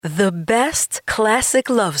The best classic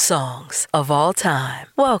love songs of all time.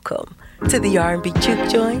 Welcome to the R&B Juke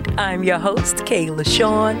Joint. I'm your host, Kayla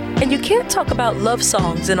Sean, and you can't talk about love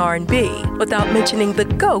songs in R&B without mentioning the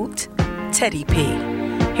GOAT, Teddy P.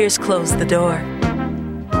 Here's Close the Door.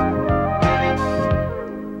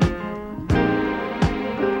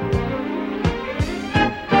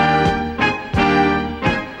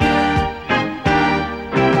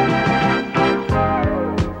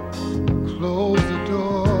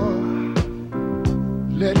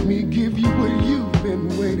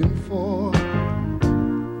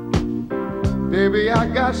 I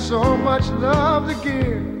got so much love to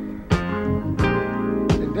give,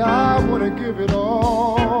 and I want to give it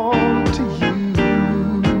all to you.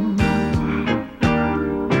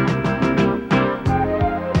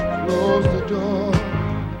 Close the door,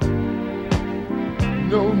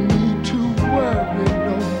 no need to worry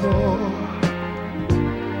no more.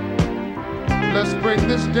 Let's bring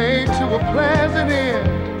this day to a pleasant end.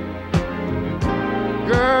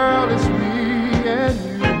 Girl, it's me and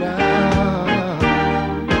you now.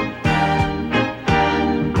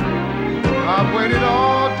 I've waited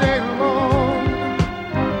all day long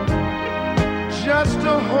just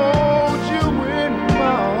to hold you in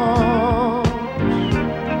my arms,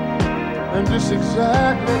 and it's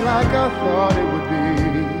exactly like I thought it would be.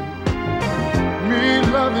 Me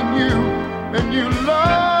loving you and you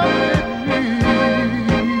loving me.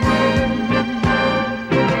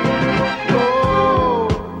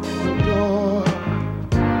 Close the door,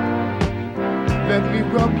 let me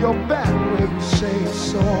rub your back where you say it's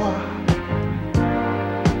sore.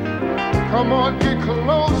 Come on, get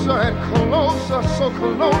closer and closer, so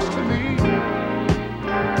close to me.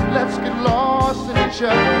 Let's get lost in each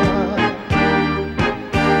other.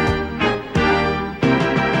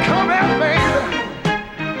 Come here, baby.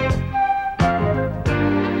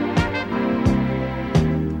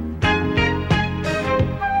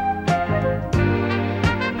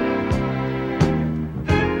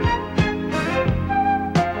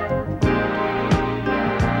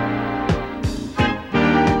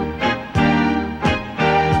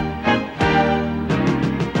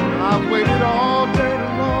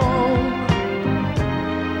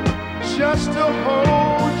 Just to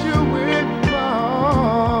hold you in my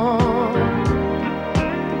arms,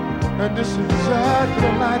 and it's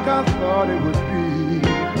exactly like I thought it would be.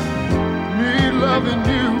 Me loving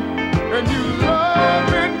you and you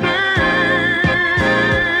loving me.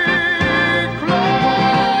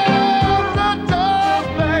 Close the door,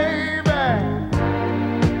 baby,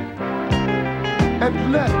 and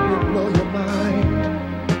let me blow your mind.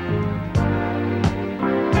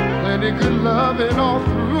 Plenty good loving all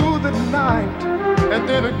through the night, and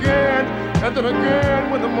then again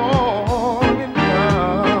when the morning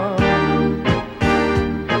comes.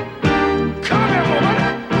 Come here, woman.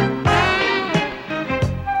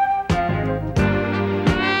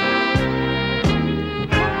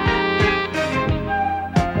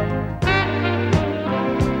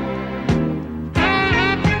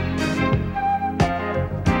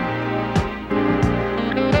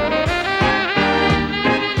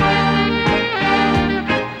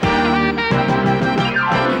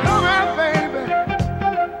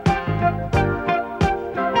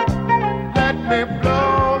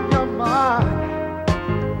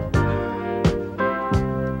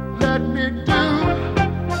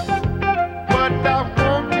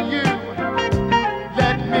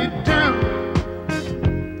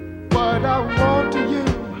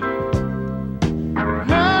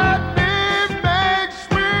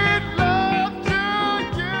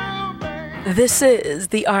 This is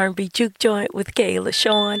the R&B Juke Joint with Kayla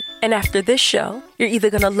Sean. And after this show, you're either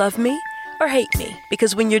going to love me or hate me.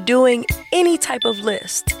 Because when you're doing any type of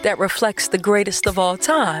list that reflects the greatest of all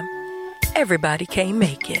time, everybody can't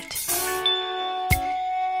make it.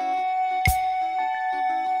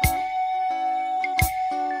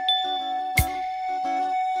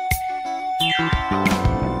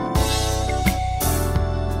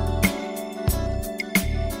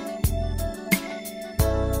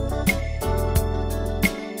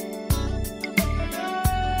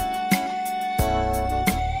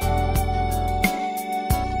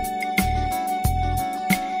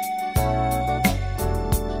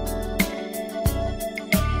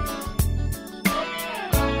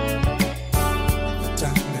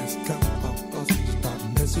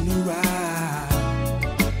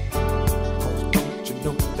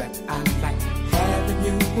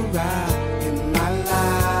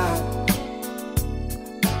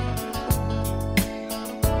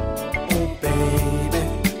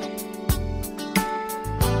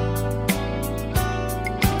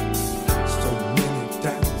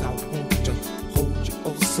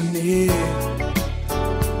 so near. I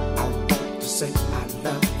want to say I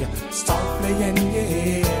love you softly in your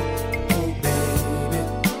ear. Oh baby,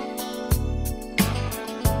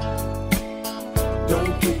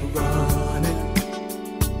 don't keep running.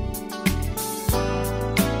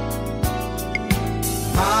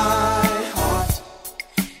 My heart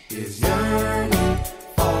is yearning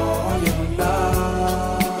for your love.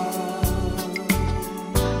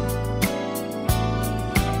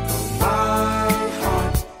 My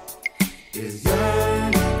heart is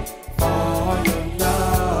yearning for your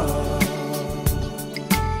love.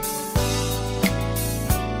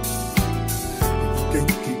 You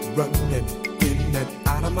can't keep running in and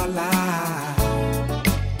out of my life.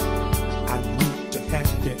 I need to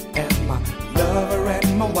have you as my lover and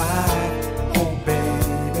my wife. Oh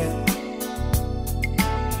baby,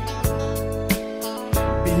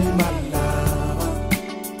 be my lover.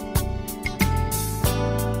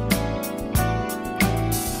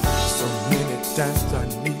 So many times I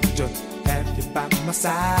need to have you by my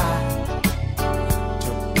side,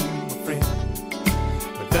 to be my friend,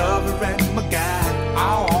 my lover and my guide.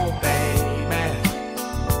 Oh baby,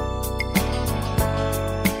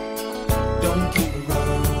 don't keep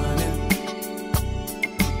running.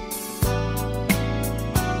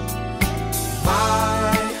 My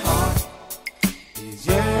heart is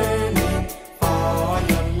yearning for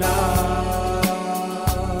your love.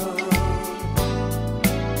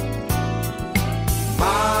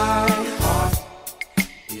 My heart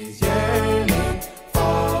is yearning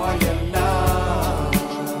for your love.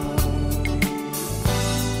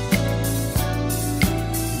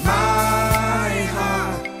 My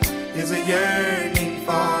heart is a yearning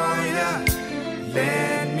for you.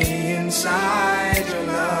 Let me inside your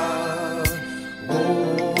love.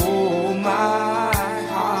 Oh, my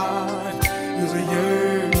heart is a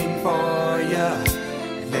yearning for you.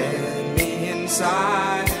 Let me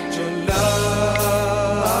inside your love.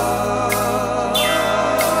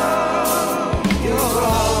 You're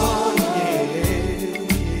on, yeah.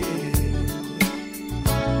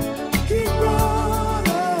 Keep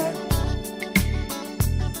running.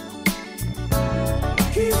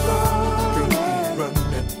 Keep running. Keep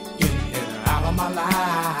running in and out of my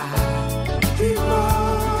life. Keep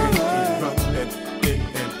running. Keep running in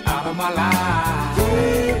and out of my life.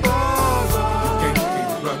 Keep running. Keep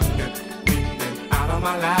running in and out of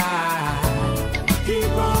my life. Keep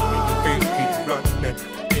running. Keep running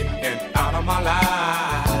in and out of my life.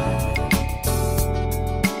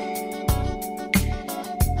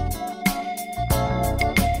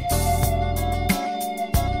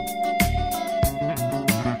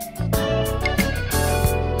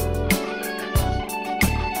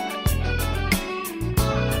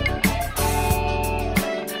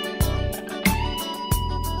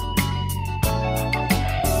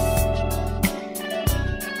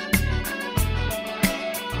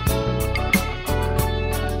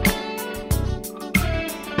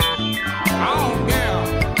 Oh yeah.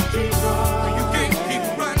 Keep running. You can't keep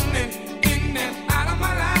running in and out of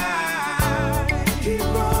my life. Keep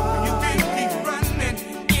running. You can't keep running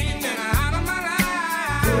in and out of my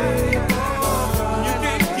life. You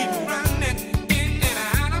can't keep running in and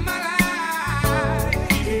out of my life.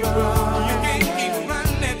 Keep running. You can't keep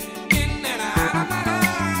running in and out of my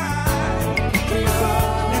life. Keep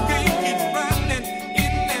running. You can't keep running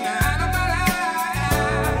in and out of my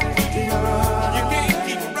life. Keep running. You can't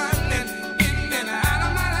keep running in and out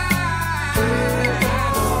of my life.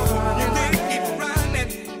 You can't keep running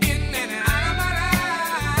in and out of my life.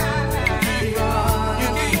 You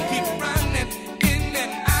can't keep running in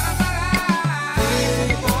and out of my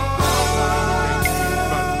life. Keep running in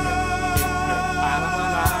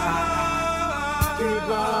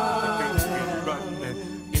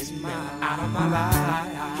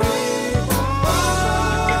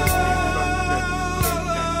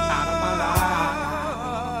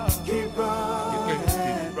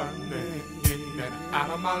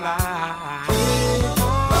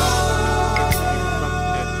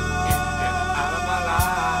and out of my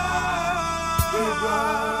life. Keep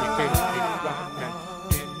running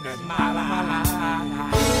in and out of my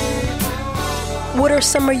life. What are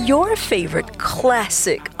some of your favorite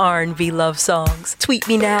classic R&B love songs? Tweet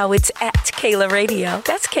me now. It's at Kayla Radio.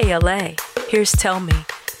 That's KLA. Here's Tell Me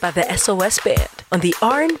by the SOS Band on the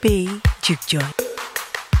R&B Juke Joint.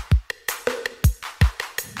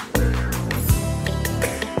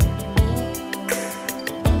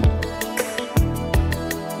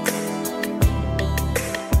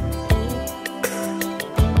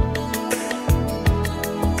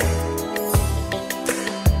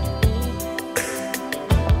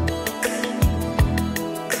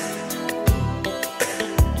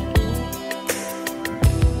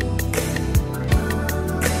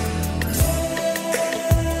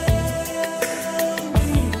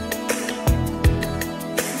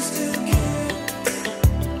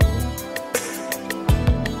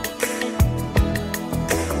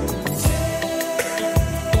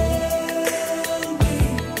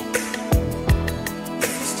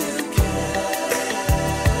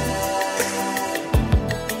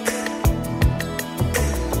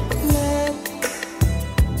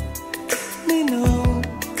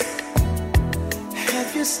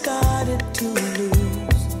 you started to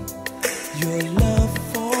lose your love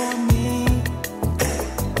for me?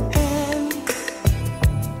 And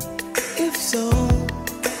if so,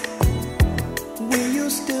 will you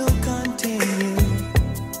still continue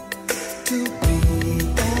to be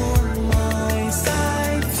on my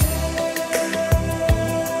side?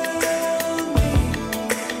 Tell me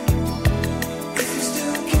if you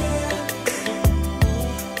still care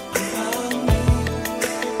about me.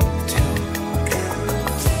 Tell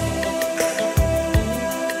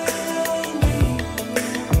me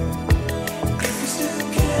if you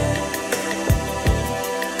still care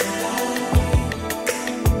about me.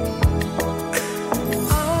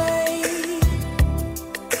 I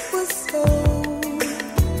was so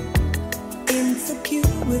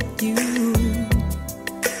insecure with you.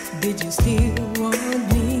 Did you still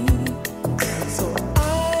want me? So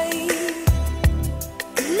I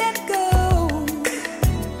let go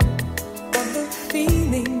of the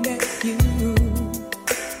feeling that you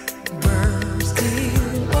were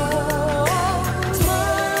still all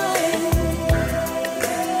mine.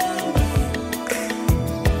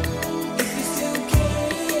 If you still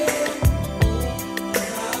care,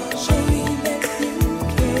 show me that you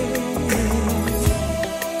care.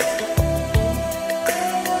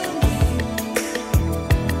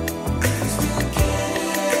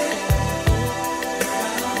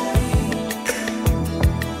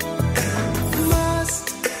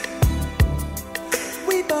 Must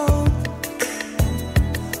we both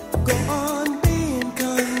go on being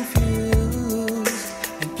confused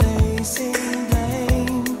and placing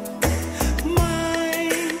blame?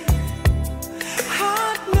 My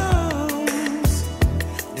heart knows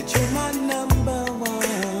that you're my number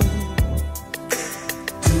one.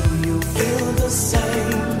 Do you feel the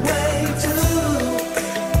same way too?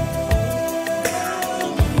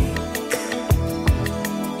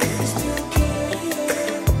 If you still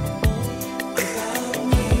care about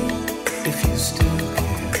me, if you still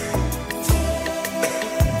care, tell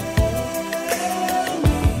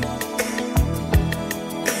me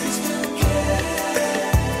if you still care about me.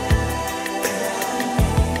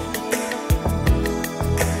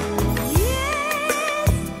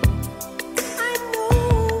 Yes, I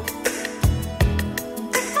know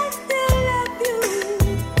that I still love you.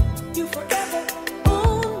 You forever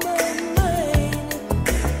on my mind,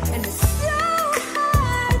 and it's so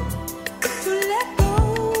hard to let go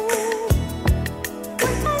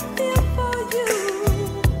what I feel for you.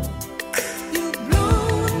 You've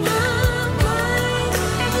blown my mind,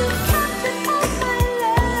 and you captured all my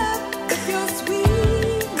love with your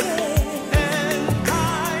sweetness. And I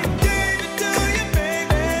gave it to you,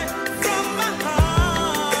 baby, from my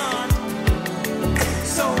heart.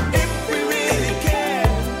 So if we really care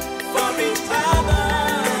for each other,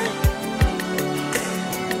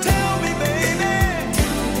 tell me, baby,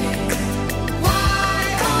 why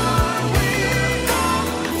are we apart?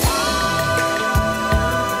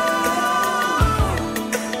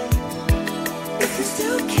 If you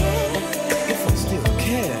still care, if I still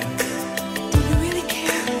care, do you really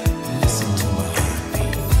care? Listen to my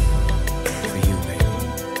heartbeat for you, baby.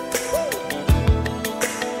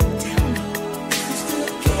 Tell me if you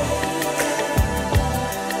still care.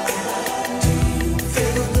 Do you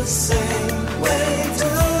feel the same way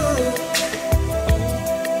too?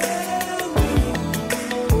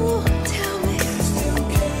 Ooh, tell me if you still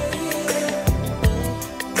care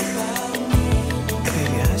about me.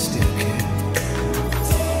 Baby, I still care.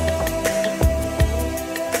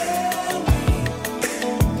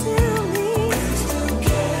 Tell me if you still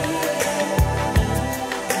care.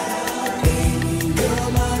 Baby,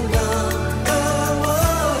 you're my number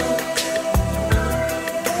one.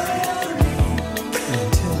 Now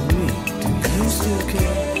tell me, do you still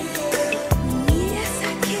care? Yes, I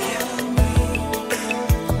care.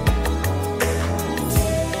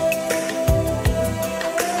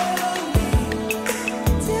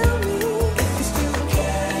 Tell me if you still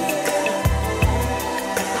care.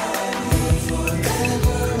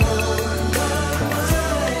 Forever on my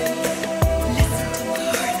mind. Listen to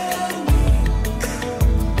my heart.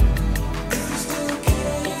 If you still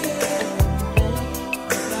care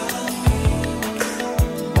about me.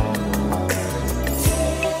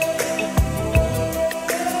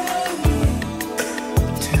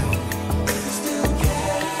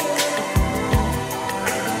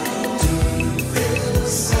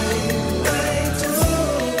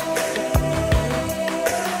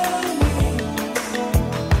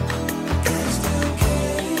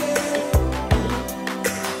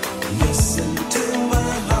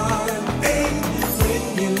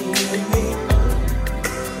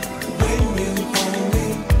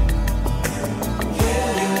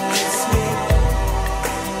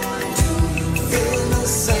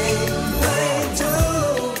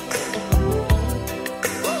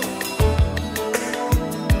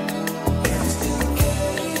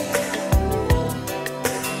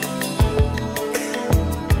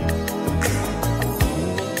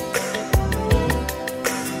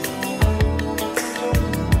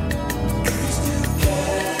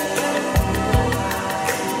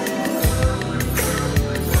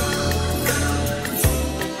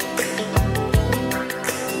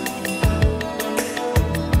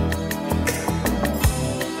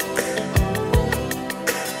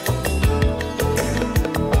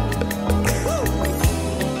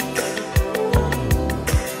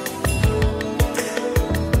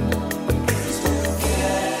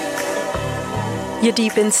 You're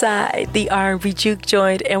deep inside the R&B Juke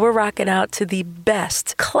Joint, and we're rocking out to the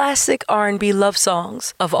best classic R&B love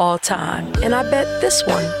songs of all time. And I bet this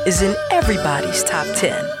one is in everybody's top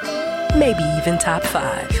 10, maybe even top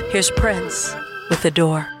 5. Here's Prince with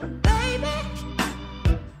Adore.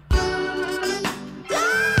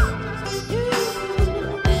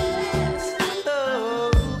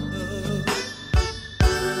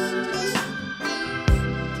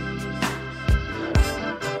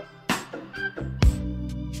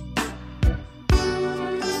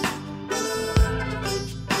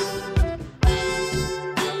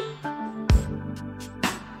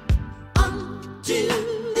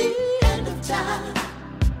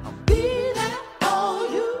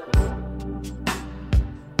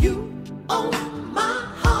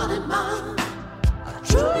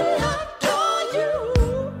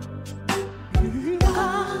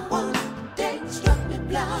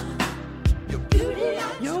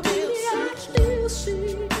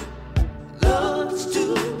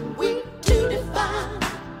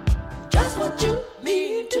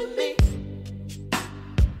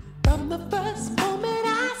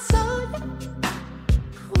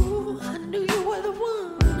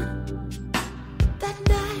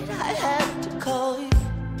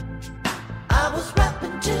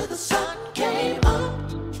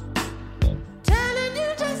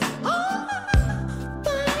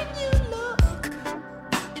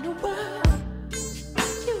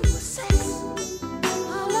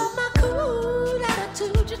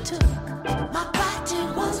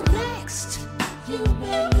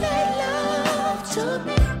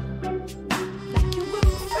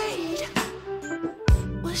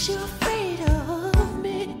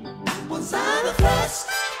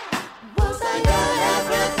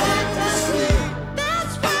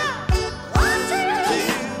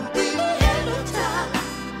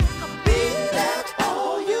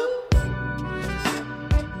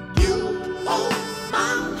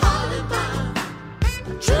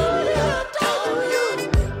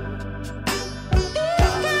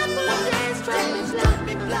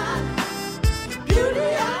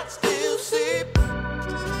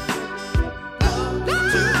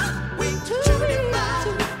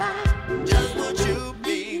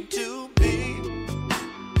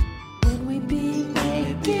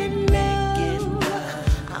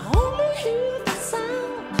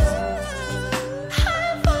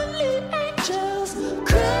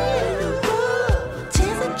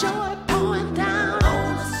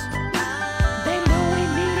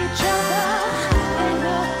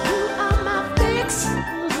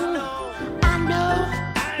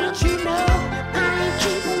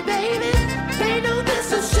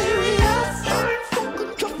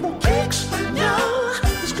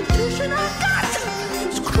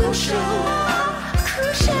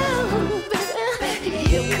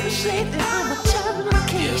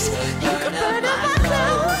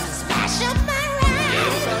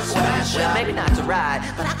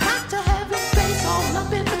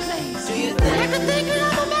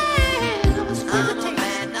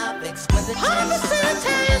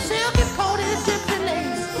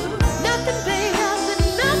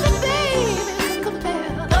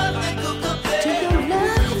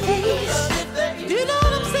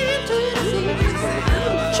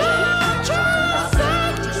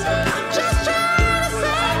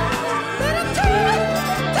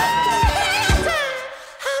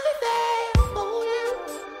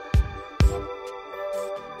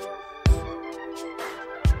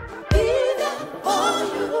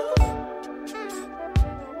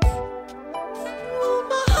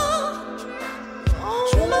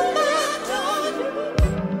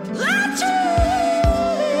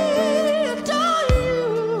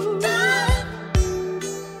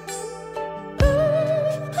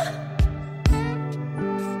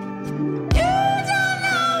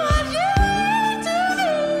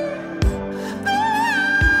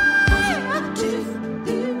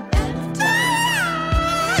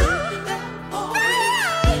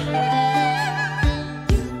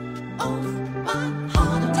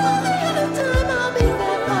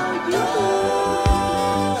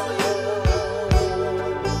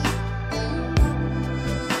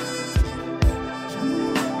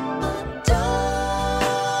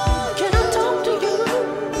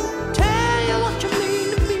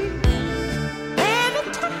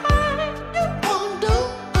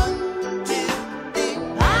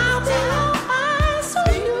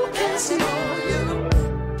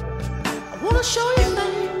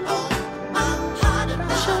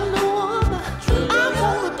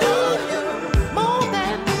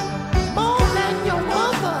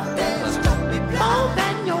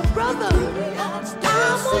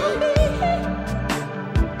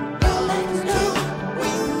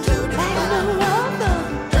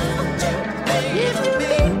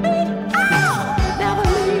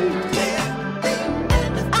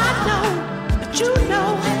 know,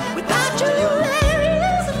 without you, there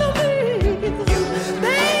is no me. There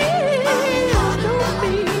is no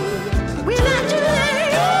me. Without you, there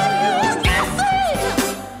is nothing.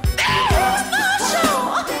 There is no show.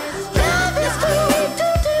 Love is too weak to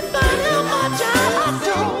define how much I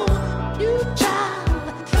adore you,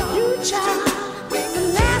 child. You, child. The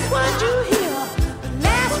last word you hear, the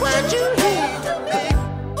last word you hear.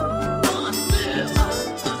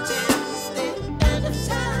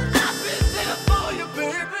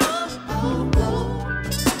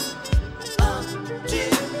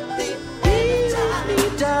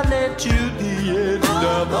 Darling, to the end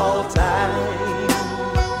of all time,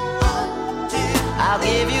 I'll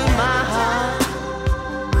give you my heart,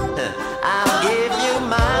 I'll give you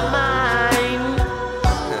my mind,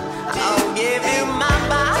 I'll give you my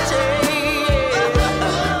body,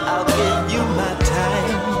 I'll give you my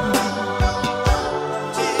time.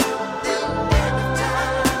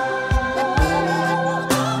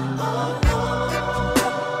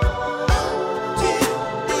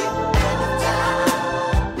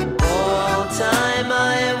 All time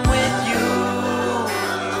I am with you,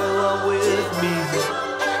 you are with me.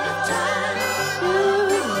 You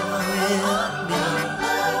are with me.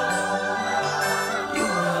 You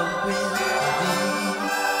are with me.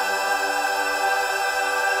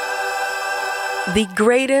 The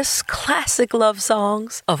greatest classic love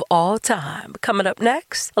songs of all time. Coming up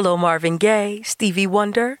next, a little Marvin Gaye, Stevie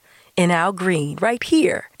Wonder, and Al Green right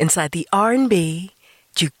here inside the R&B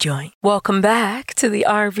Juke Joint. Welcome back to the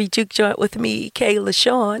R&B Juke Joint with me, Kayla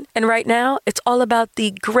Sean. And right now, it's all about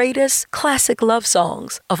the greatest classic love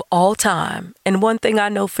songs of all time. And one thing I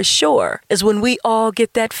know for sure is when we all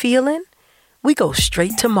get that feeling, we go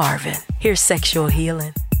straight to Marvin. Here's Sexual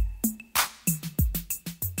Healing.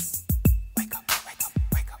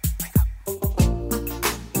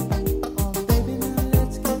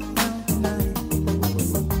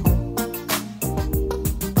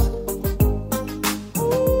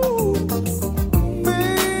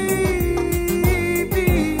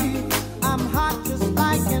 I'm hot just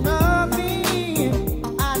like an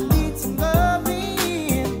oven. I need some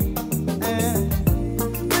loving. And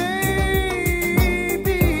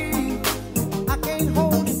baby, I can't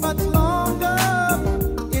hold it much longer.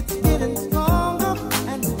 It's getting stronger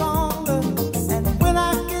and stronger. And when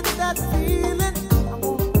I get that feeling, I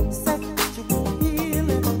want sexual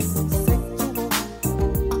healing. Sexual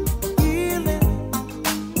healing.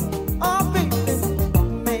 Oh, baby,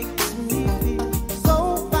 makes me feel so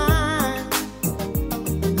fine.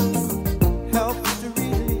 Helps to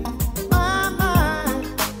relieve my mind.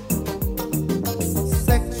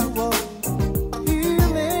 Sexual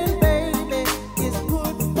healing, baby, is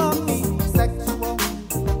good for me. Sexual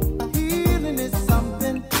healing is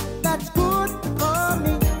something that's good for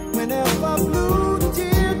me. Whenever blue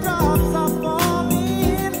teardrops are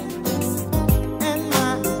falling and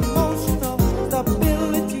my emotional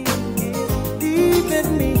stability is leaving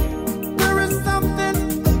me, there is something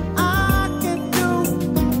I can do.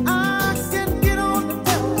 I can get on the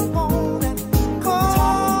telephone and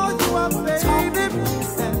call you up, baby.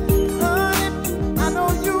 And honey, I know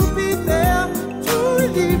you'll be there to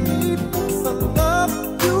relieve me. The love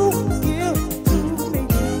you give to me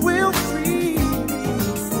will free me.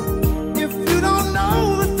 If you don't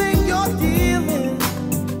know the thing you're dealing,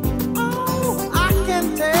 oh, I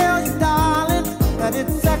can tell you, darling, that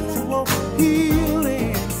it's sexual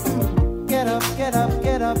healing. Get up, get up,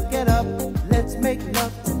 get up, get up. Let's make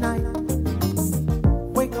love tonight.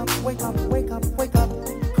 Wake up, wake up, wake up, wake up.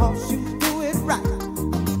 'Cause you do it right.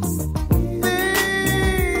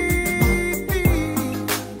 Baby,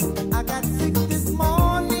 I got sick this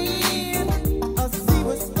morning. A sea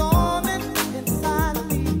was storming inside of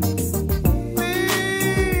me.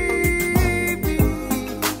 Baby,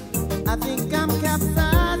 I think I'm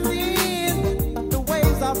capsizing. The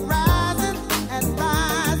waves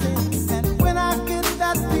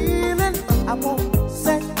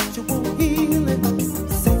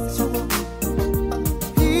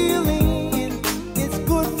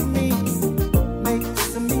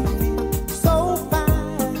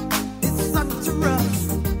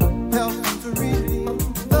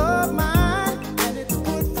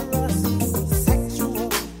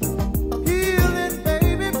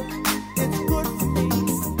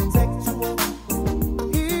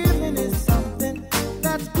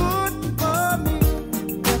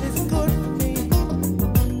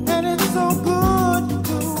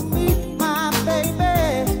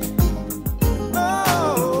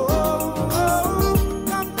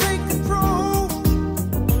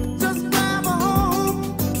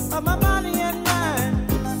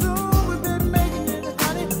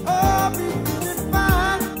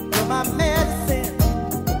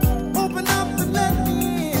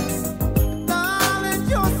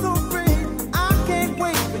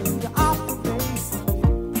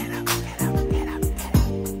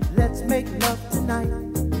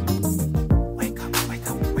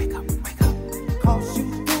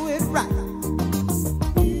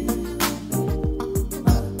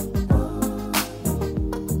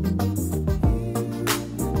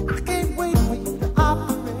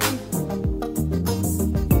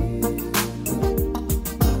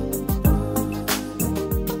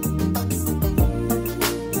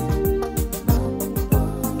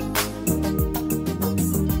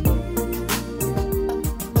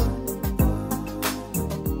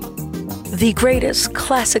the greatest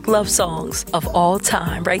classic love songs of all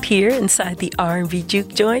time right here inside the R&B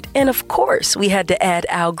Juke Joint. And of course, we had to add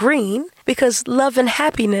Al Green because Love and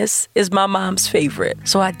Happiness is my mom's favorite.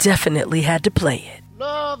 So I definitely had to play it.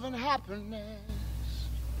 Love and happiness.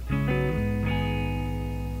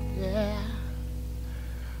 Yeah.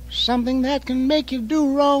 Something that can make you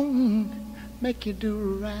do wrong, make you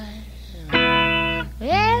do right.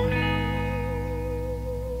 Yeah.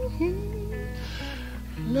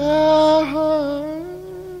 Love.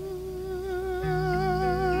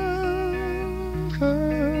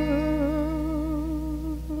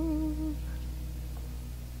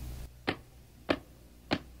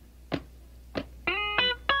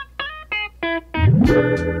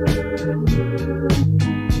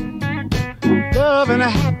 Love and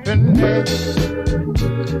happiness.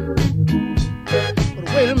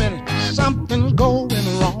 But wait a minute, something's going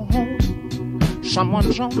wrong.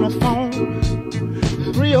 Someone's on the phone,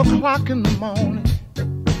 3 o'clock in the morning,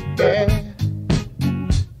 yeah,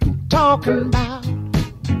 talking about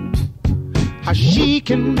how she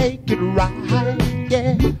can make it right,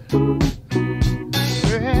 yeah.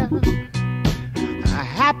 Yeah.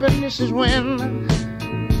 Happiness is when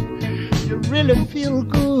you really feel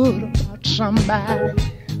good about somebody.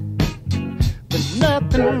 There's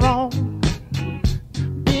nothing wrong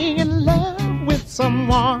being in love with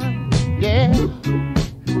someone, yeah.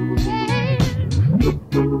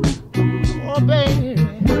 Oh, baby,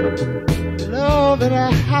 love and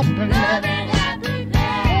happiness.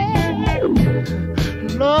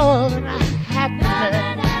 Love and happiness.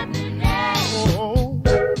 Oh.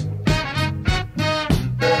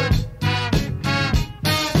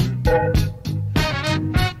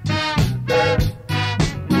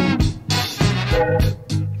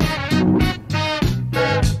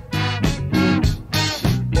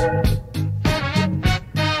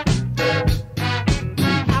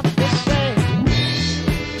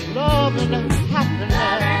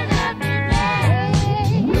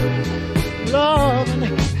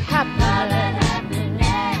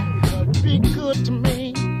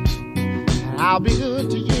 I'll be good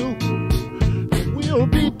to you. We'll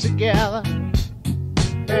be together.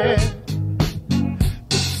 Yeah.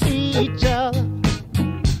 To see each other.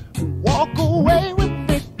 Walk away with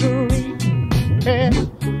victory. Yeah.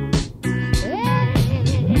 Yeah.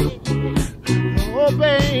 Oh,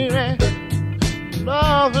 baby.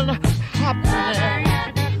 Love and happiness.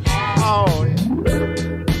 Oh,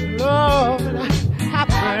 yeah. Love and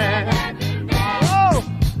happiness. Oh.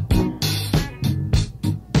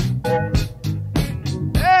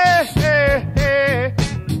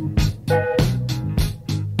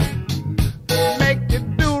 Make you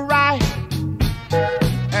do right,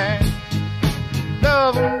 and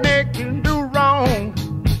love will make you do wrong,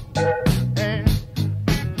 and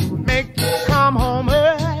make you come home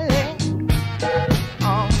early,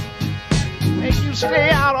 make you stay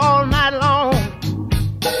out all night long.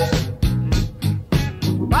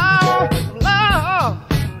 Oh, love.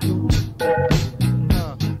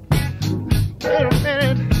 Wait a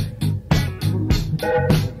minute.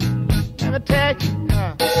 Let me take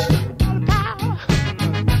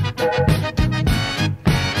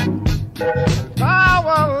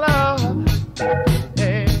power, love.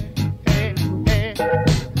 Hey, hey, hey.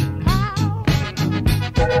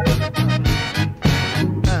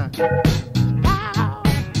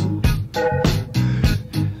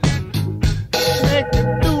 Make you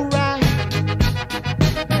do right.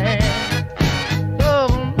 Hey, love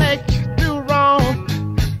will make you do wrong.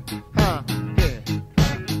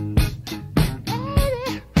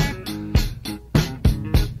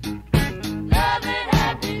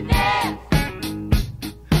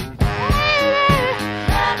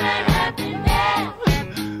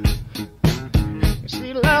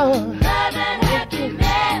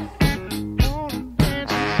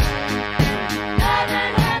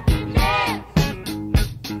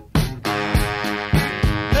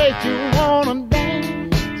 Make you wanna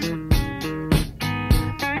dance,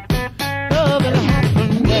 love and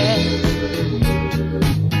happiness.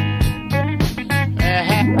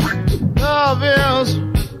 Love is,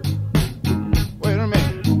 wait a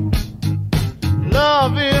minute,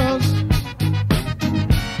 love is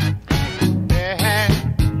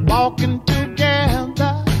walking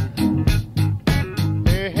together,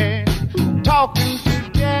 talking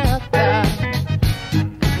together.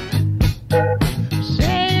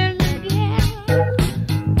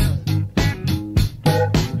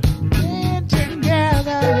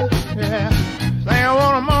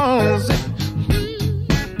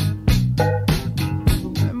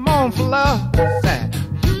 For love,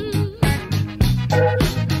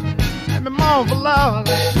 let me moan for love.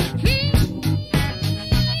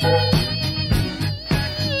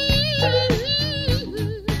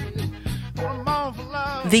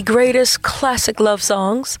 The greatest classic love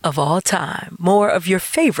songs of all time. More of your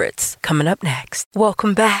favorites coming up next.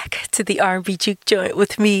 Welcome back to the R&B Juke Joint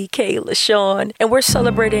with me, Kayla Sean, and we're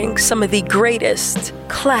celebrating some of the greatest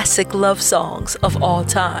classic love songs of all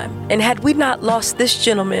time. And had we not lost this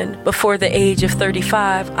gentleman before the age of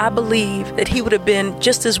 35, I believe that he would have been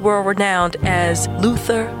just as world-renowned as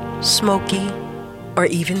Luther, Smokey, or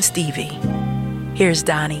even Stevie. Here's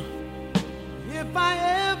Donnie. If I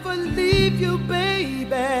ever leave you, baby,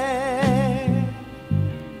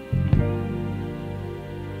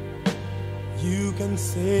 you can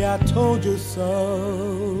say I told you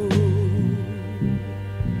so.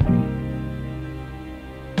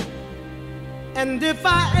 And if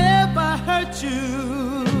I ever hurt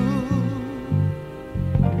you,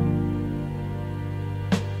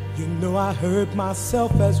 you know I hurt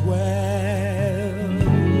myself as well.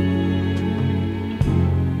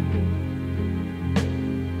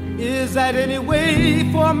 Is that any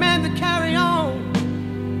way for a man to carry on?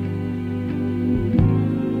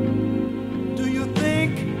 Do you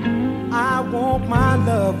think I want my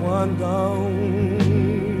loved one gone?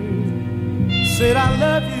 Said I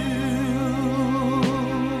love you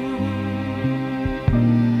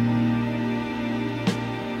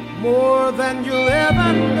more than you'll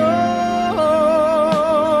ever know.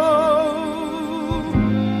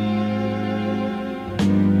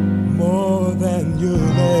 More than you'll ever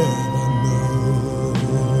know.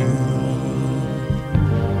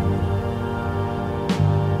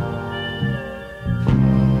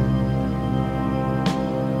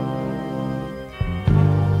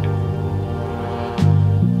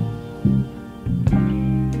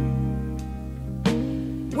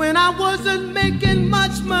 When I wasn't making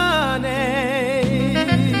much money,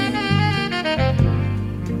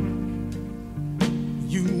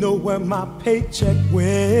 you know where my paycheck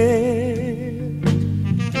went.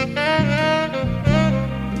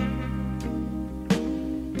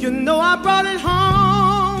 You know I brought it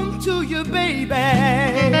home to you, baby,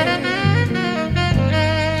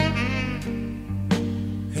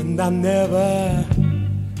 and I never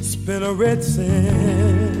spent a red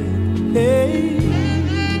cent. Hey,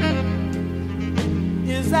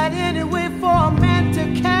 is that any way for a man to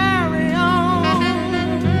carry on?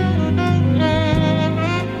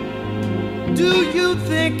 Do you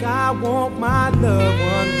think I want my loved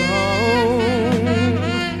one gone?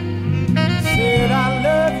 Said I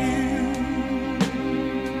love you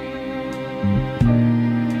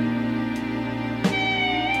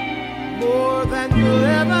more than you'll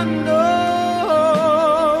ever know.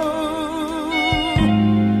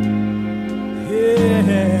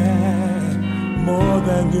 Yeah, more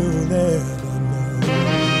than you'll ever know.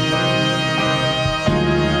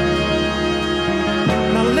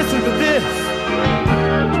 Now listen to this.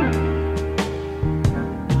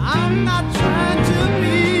 I'm not trying to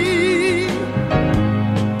be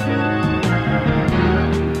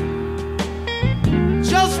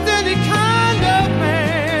just any kind of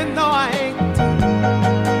man. No, I ain't.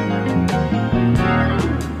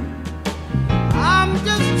 I'm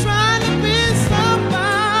just trying to be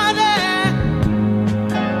somebody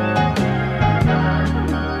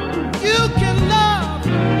you can love,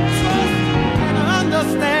 trust, and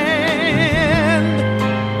understand.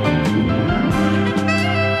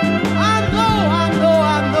 I know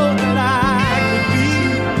that I could be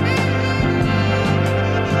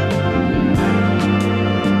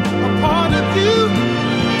a part of you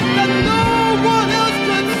that no one else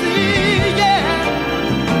could see, yeah.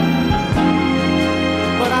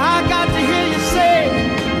 But I got to hear you say,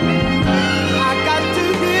 I got to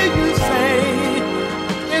hear you say,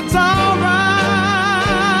 it's alright.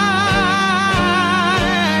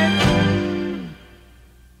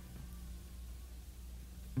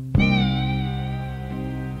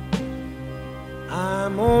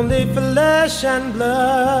 I'm only flesh and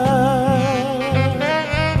blood,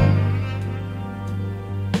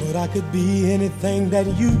 but I could be anything that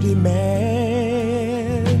you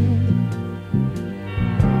demand.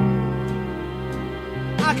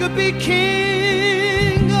 I could be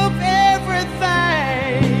king of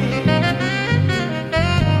everything,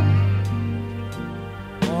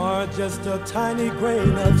 or just a tiny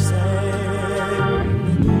grain of sand.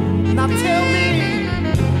 Now tell me,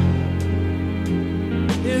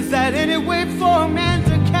 is that any way for a man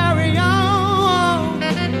to carry on?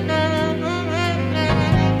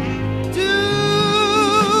 Do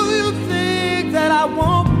you think that I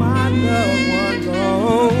want my loved one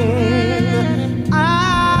gone?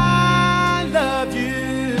 I love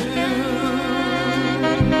you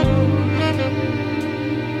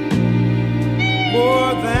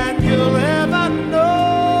more than you'll ever know.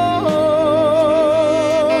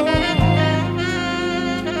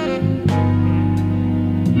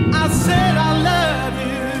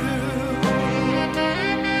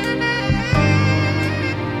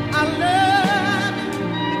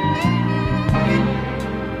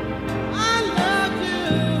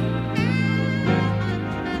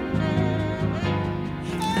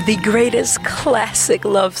 the greatest classic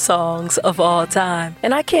love songs of all time.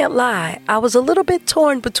 And I can't lie, I was a little bit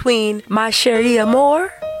torn between My Cherie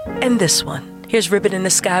Amour and this one. Here's Ribbon in the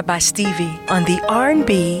Sky by Stevie on the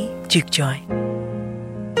R&B Juke Joint.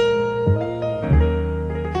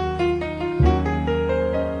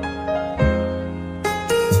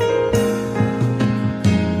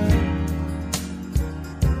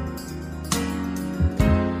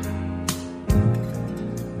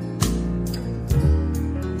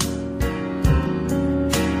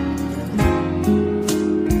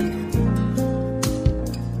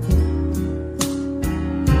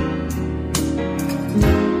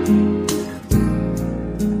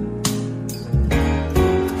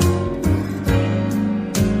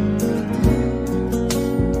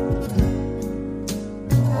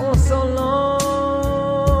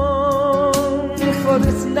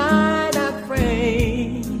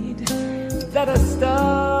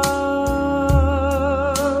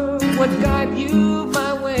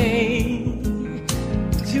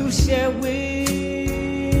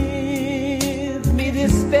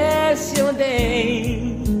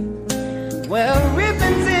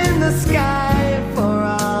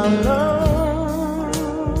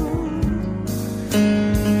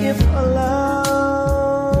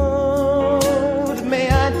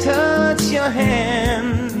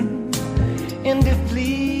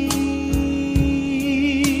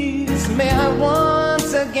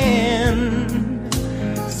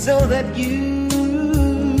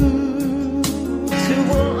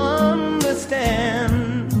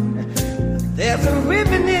 And a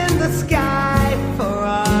ribbon in the sky.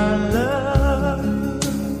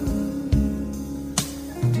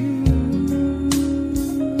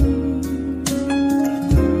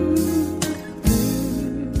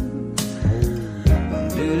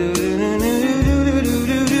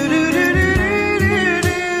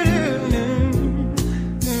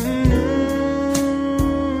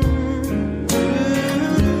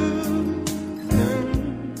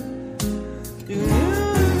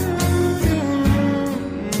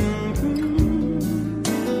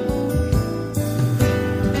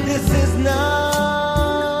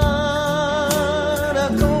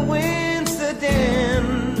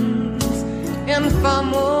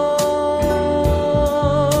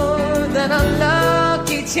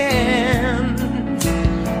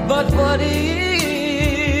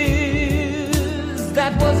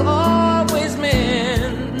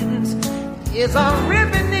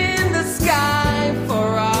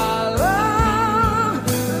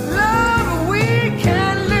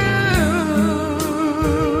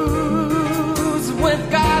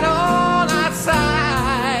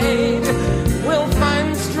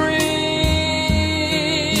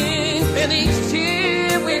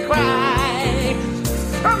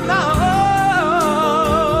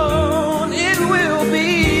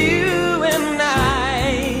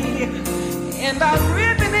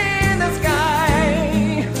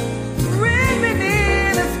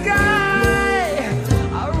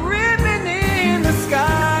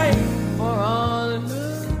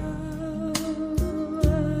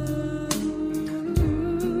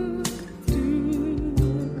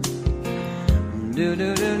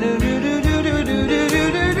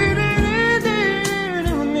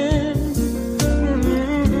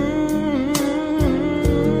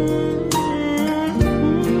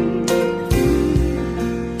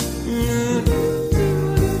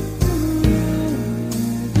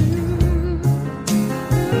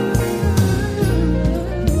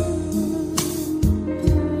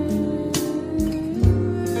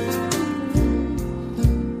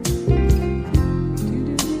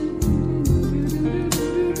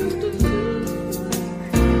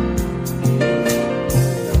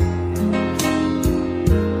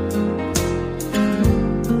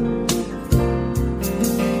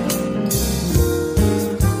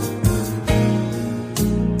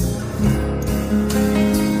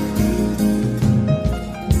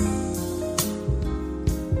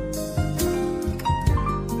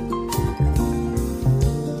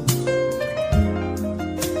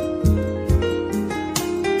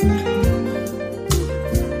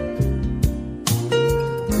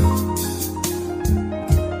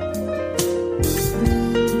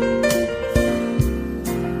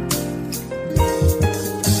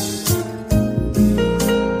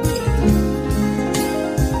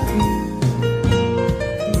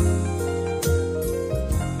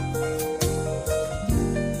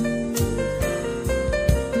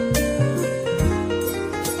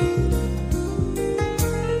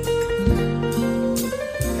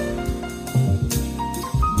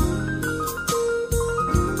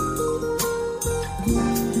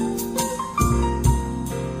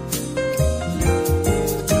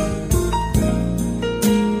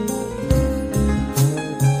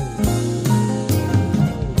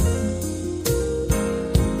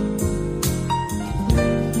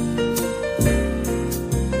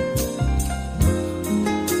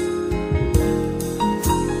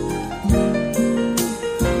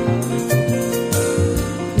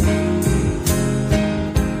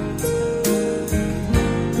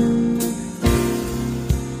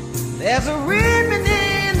 There's a ribbon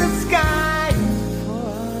in the sky.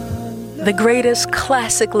 The greatest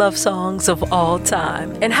classic love songs of all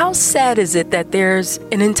time. And how sad is it that there's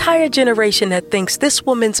an entire generation that thinks this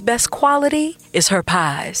woman's best quality is her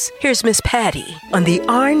pies. Here's Miss Patty on the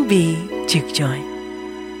R&B Juke Joint.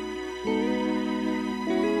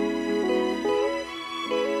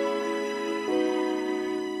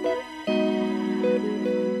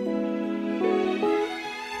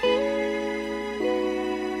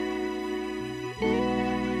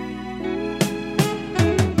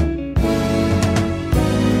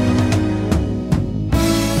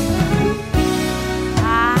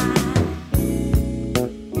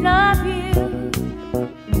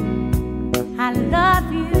 I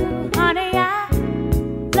love you, honey, I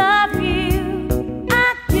love you,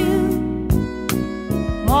 I do,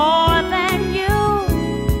 more than you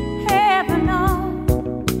ever know.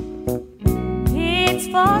 It's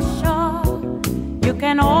for sure, you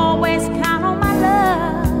can always count on my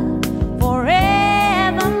love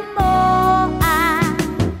forevermore. I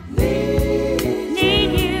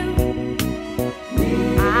need you,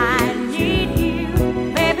 I need you,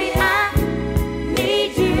 baby, I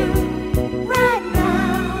need you right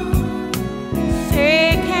now. Say,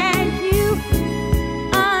 can you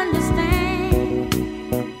understand?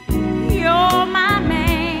 You're my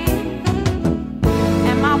man,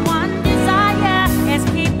 and my one desire is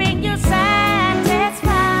keeping you satisfied.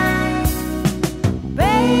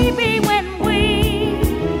 Baby, when we're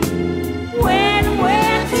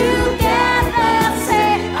together, say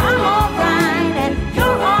I'm alright and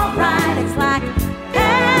you're alright. It's like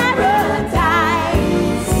paradise.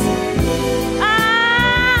 I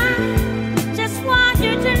just want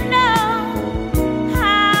you to know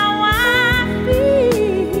how I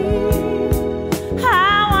feel,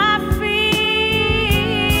 how I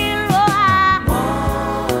feel. Oh,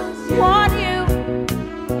 I want you,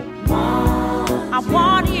 I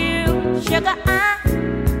want you, sugar. I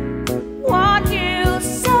want you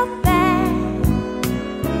so bad.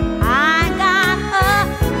 I got a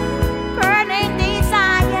burning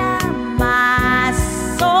desire. My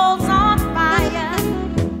soul's on fire.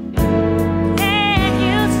 Can't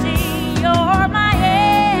you see you're my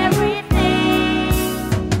everything?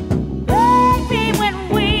 Baby, when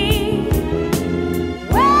we're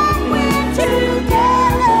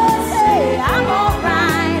together, say I'm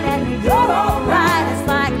alright and you're alright. It's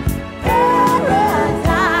like paradise.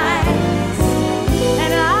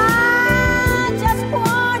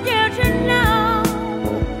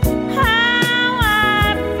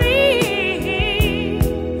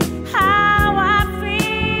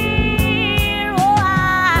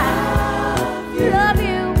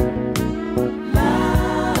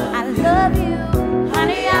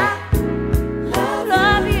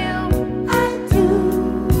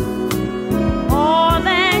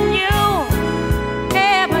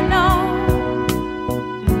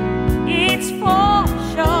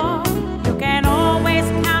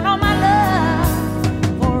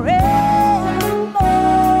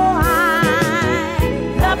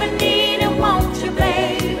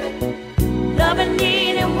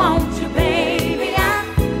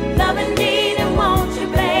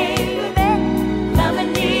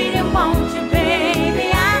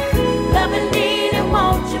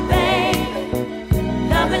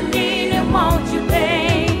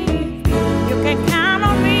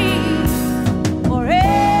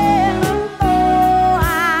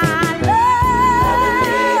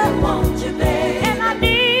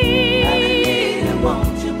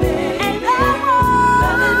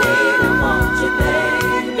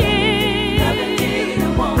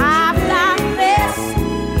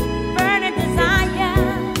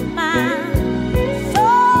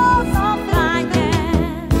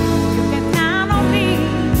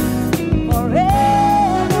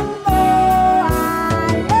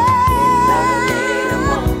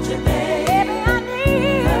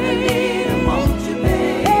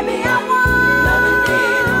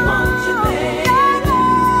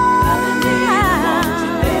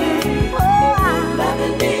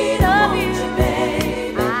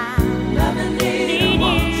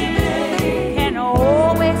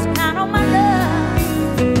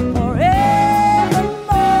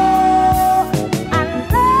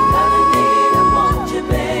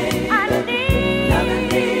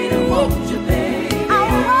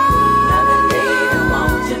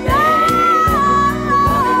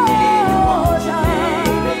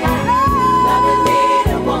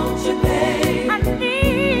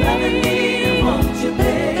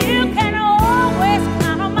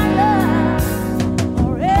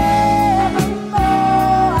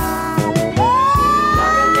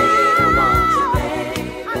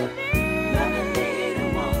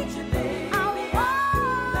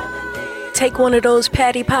 take one of those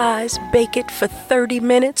patty pies, bake it for 30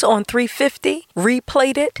 minutes on 350,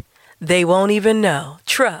 replate it, they won't even know.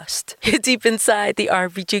 Trust. You're deep inside the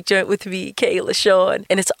R&B Juke Joint with me, Kayla Sean,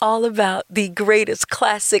 and it's all about the greatest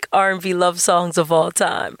classic R&B love songs of all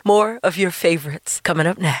time. More of your favorites coming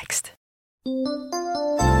up next.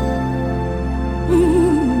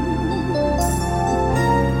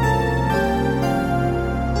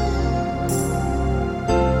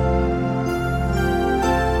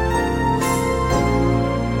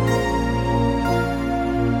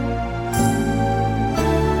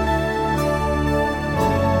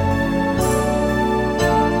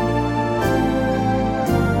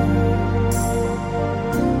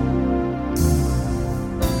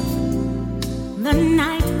 The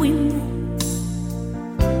night we met,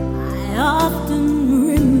 I often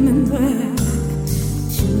remember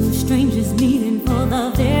two strangers meeting for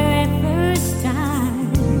the very first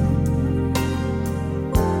time.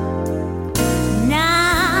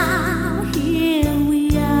 Now here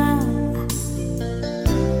we are,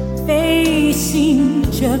 facing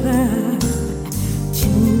each other, two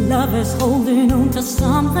lovers holding on to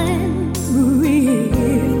something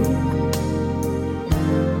real.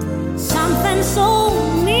 Something so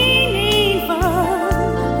meaningful.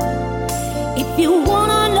 If you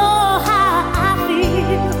wanna know how I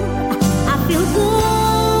feel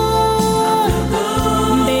good.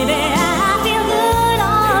 Baby, I feel good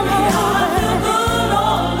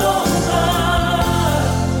all over.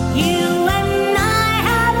 You and I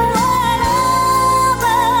have one of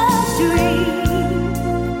us dreams.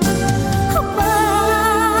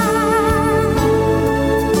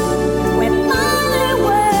 We're finally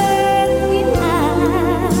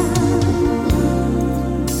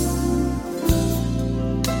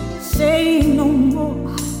say no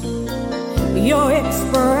more. Your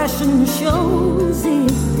expression shows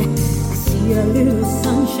it. I see a little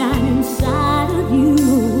sunshine inside of you.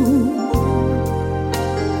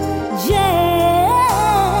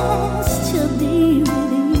 Just to be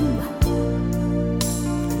with you,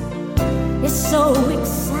 it's so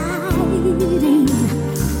exciting.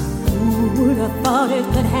 Who would have thought it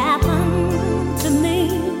could happen to me?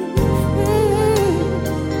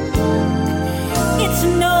 It's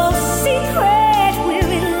no secret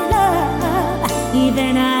we're in love.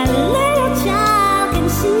 Even a little child can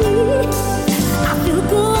see. I feel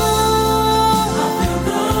good.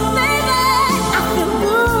 Baby, I feel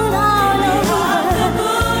good all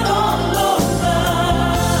over.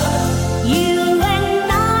 You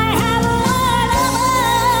and I have one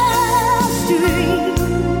of us dreams.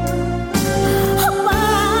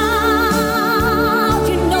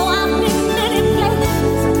 You know I've been many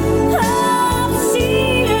places. I've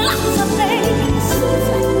seen lots of things,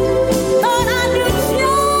 but I do just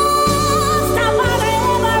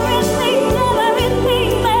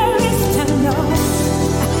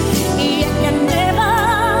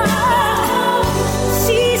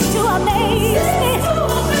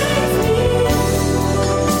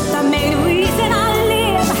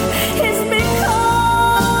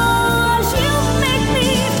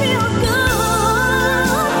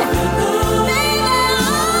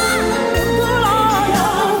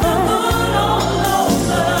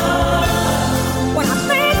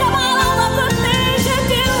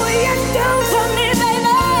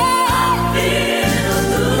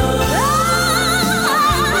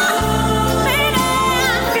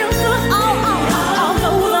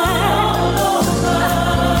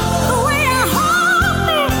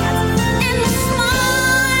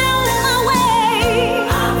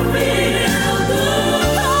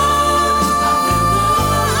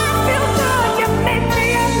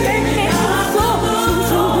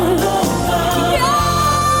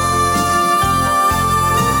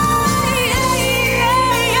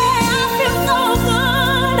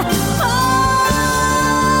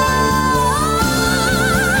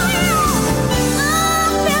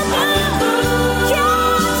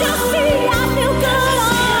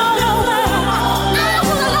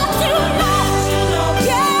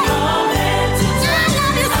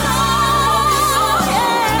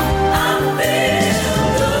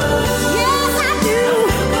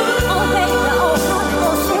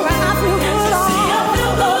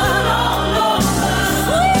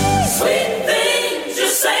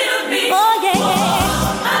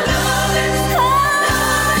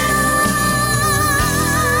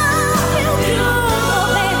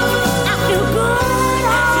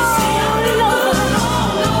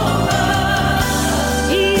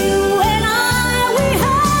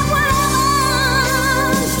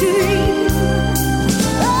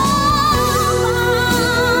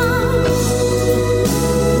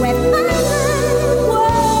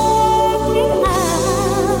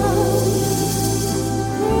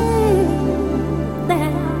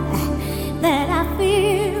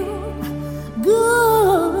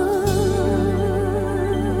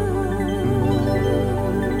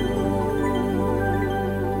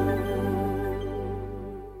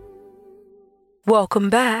Welcome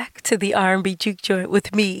back to the R&B Juke Joint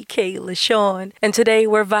with me, Kayla Sean. And today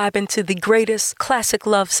we're vibing to the greatest classic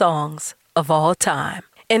love songs of all time.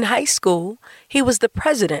 In high school, he was the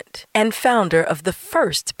president and founder of the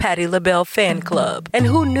first Patti LaBelle fan club. And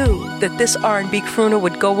who knew that this R&B crooner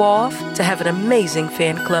would go off to have an amazing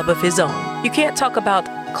fan club of his own? You can't talk about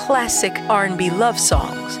classic R&B love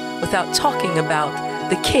songs without talking about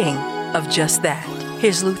the king of just that.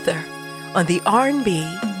 Here's Luther on the R&B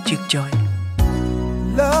Juke Joint.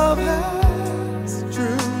 Love has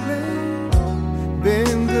truly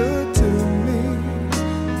been good to me.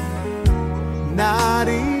 Not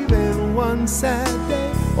even one sad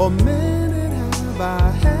day or minute have I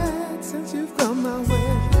had since you've come my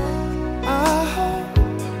way. I hope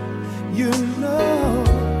you know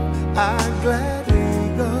I'd gladly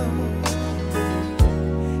go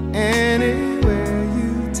anywhere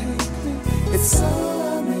you take me. It's so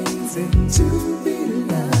amazing to be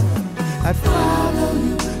loved. I'd follow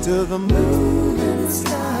you to the moon and the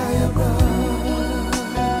sky above.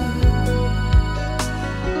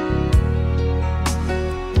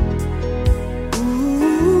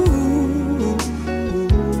 Ooh,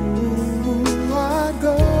 I'd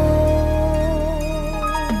go.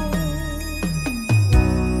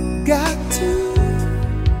 Got to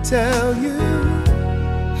tell you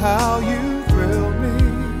how you thrill me.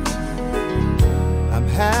 I'm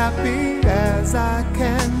happy as I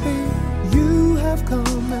can be. You have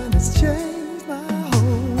come and it's changed my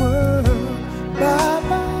whole world.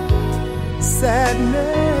 Bye-bye,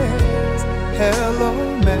 sadness, hello,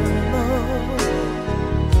 mellow.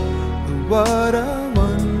 What a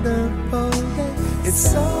wonderful day. It's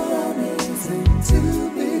so amazing to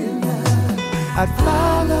be loved. I'd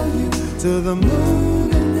follow you to the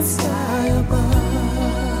moon and the sky above.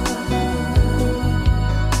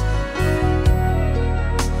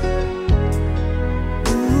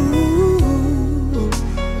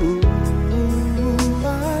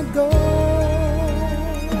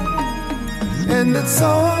 And it's so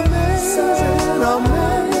amazing,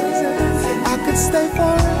 amazing. I could stay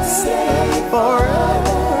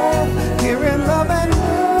forever, here in love and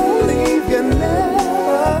leave you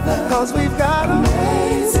never. Cause we've got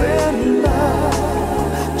amazing love.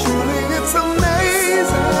 Truly it's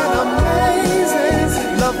amazing,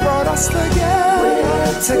 amazing. Love brought us together.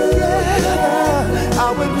 I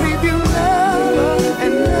would leave you never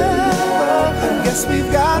and never. Yes,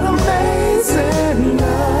 we've got amazing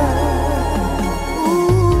love.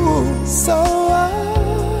 So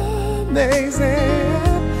amazing,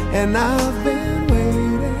 and I've been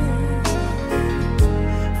waiting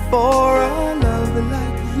for a love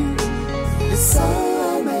like you. It's so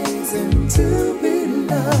amazing to be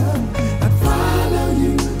loved. I'd follow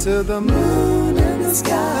you to the moon and the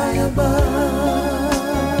sky above.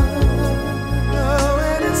 Oh,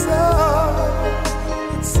 and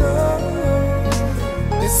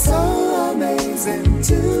it's so amazing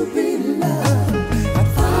to be loved.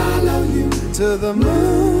 To the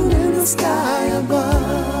moon and the sky above.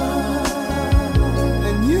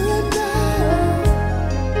 And you and I,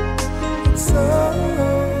 it's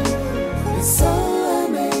so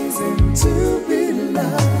amazing to be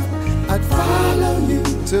loved. I'd follow you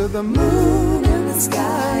to the moon and the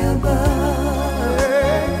sky above.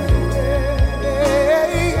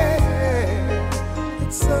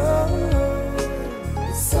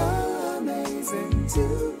 It's so amazing to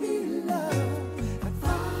be loved.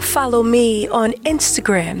 Follow me on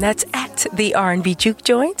Instagram. That's at the R&B Juke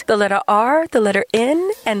Joint. The letter R, the letter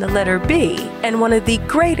N, and the letter B. And one of the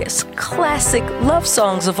greatest classic love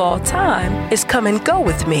songs of all time is Come and Go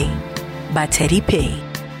With Me by Teddy P.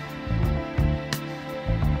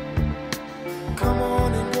 Come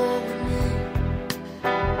on and go with me.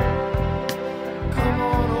 Come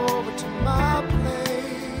on over to my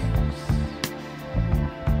place.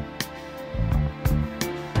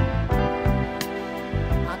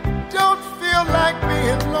 I don't feel like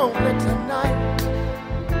being lonely tonight.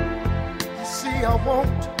 You see, I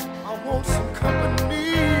want some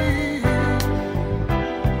company.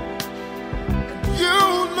 And you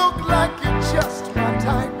look like you're just my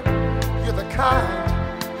type. You're the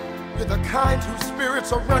kind whose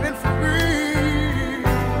spirits are running free.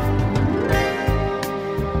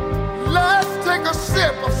 Let's take a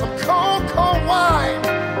sip of some cold, cold wine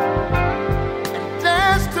and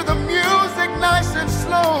dance to the music nice and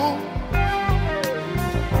slow.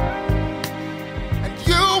 And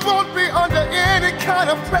you won't be under any kind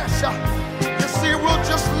of pressure. You see, we'll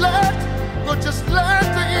just let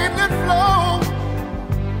the evening flow.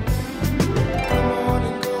 Come on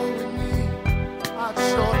and go with me. I'd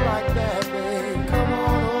sure like that, babe. Come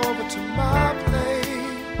on over to my place.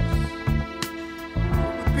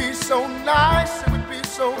 It would be so nice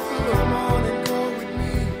so good. Come on and go with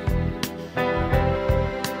me.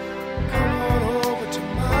 Come on over to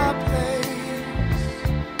my place.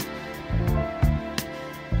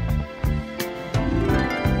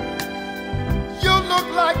 You look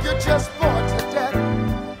like you're just bored to death,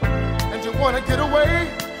 and you want to get away.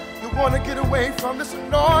 You want to get away from this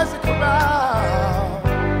noisy crowd.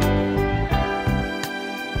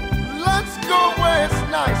 Let's go where it's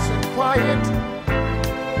nice and quiet,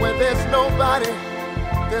 where there's nobody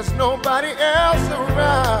else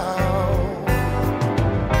around.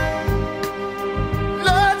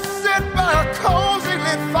 Let's sit by a cozy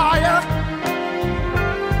lit fire,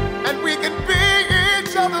 and we can be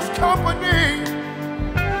each other's company.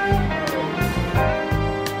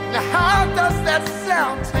 Now how does that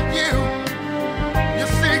sound to you? You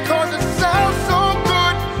see, 'cause it sounds so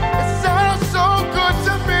good, it sounds so good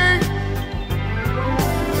to me.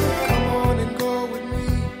 Come on and go with me.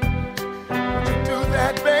 Would you do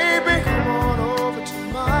that, baby? Come on over to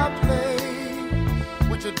my place.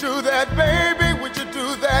 Would you do that, baby? Would you do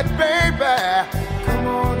that, baby? Come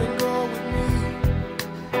on and go with me.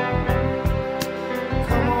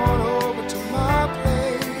 Come on over to my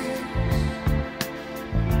place.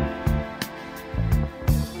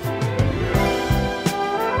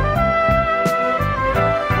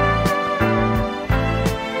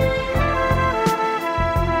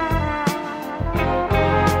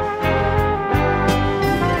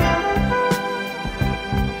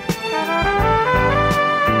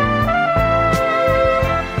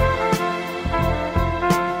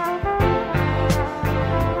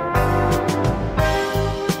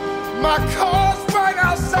 My car's right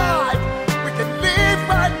outside. We can leave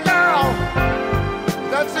right now.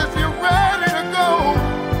 That's if you're ready to go.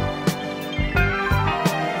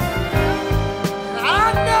 I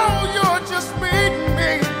know you're just meeting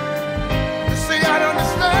me. You see, I'd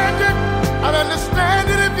understand it. I'd understand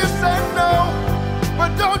it if you said no. But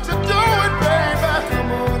don't you do it, baby.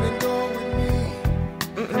 Come on and go with me.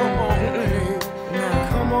 Come on, baby.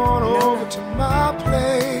 Come on over to my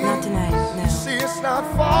place. Not tonight, no. See, it's not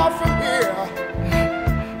far from here.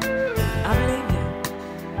 I believe you.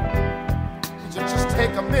 Would you just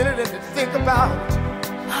take a minute and think about it?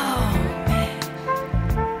 Oh, man.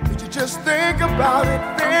 Would you just think about it?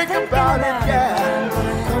 Think thinking about it, about it, yeah. but I'm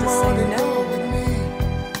gonna have Come to on say and no. go with me.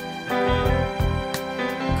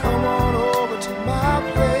 Come on over to my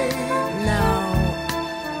place. No.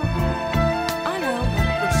 I know, but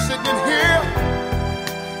You've been sitting in here.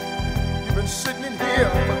 You've been sitting in here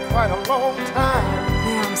for quite a long time.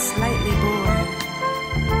 now I'm slightly bored.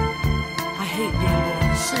 I hate being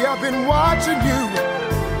bored. See, I've been watching you.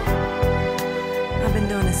 I've been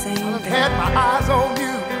doing the same I've thing. had my eyes on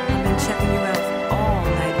you. I've been checking you out all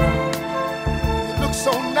night long. You look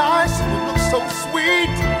so nice and you look so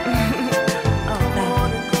sweet. Oh, Come thank on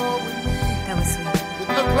you. and go with me. That was sweet. You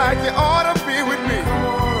look like you ought to be with me. Come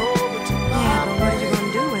on over to Yeah, my but what are you place.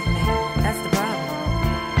 gonna do with me? That's the problem.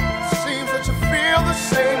 Seems that you feel the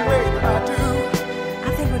same way that I do. I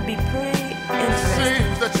think it would be pretty interesting.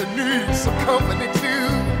 Seems that you need some company too.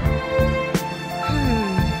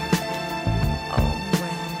 Oh,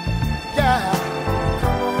 well. Yeah.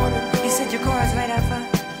 Come on and go. You said your car is right out front?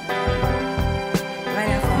 Right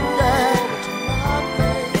out front? Yeah. Over to my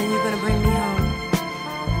place. And you're gonna bring me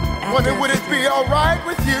home? Wonder After- would it be alright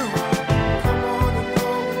with you? Come on and go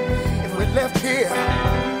with me. If we left here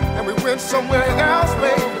and we went somewhere else,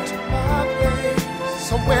 baby. To my place.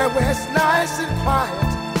 Somewhere where it's nice and quiet.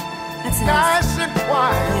 That sounds... Nice and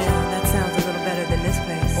quiet. Yeah, that sounds a little better than this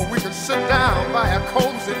place. Or we can sit down by a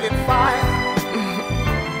cozy lit fire.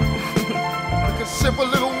 We can sip a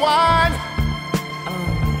little wine, Oh,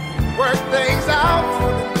 yeah. work things out.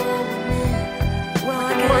 Well,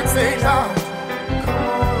 I Work can't stay things long. out. Come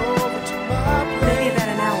on over to my place. Maybe about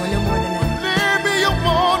an hour, no more than that. Maybe you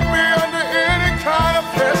won't be under any kind of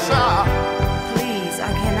pressure. Please,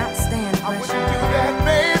 I cannot stand I wouldn't pressure. do that,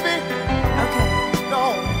 baby. Okay, No.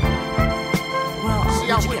 well, See,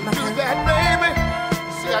 I did you get my wouldn't do phone? that, baby.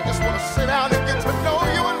 See, I just want to sit down and get to know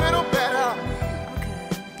you a little better.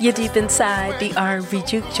 Okay. You're deep inside the R&B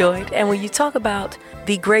juke joint, and when you talk about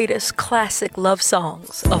the greatest classic love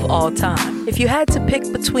songs of all time, if you had to pick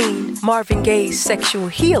between Marvin Gaye's Sexual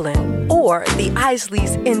Healing or the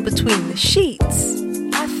Isleys' In Between the Sheets,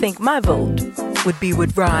 I think my vote would be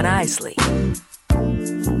with Ron Isley.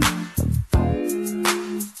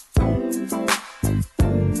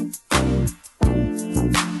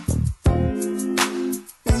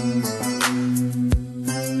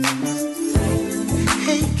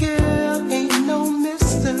 Hey girl, ain't no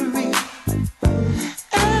mystery.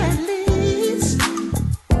 At least,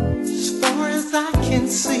 as far as I can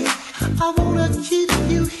see, I wanna keep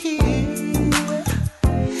you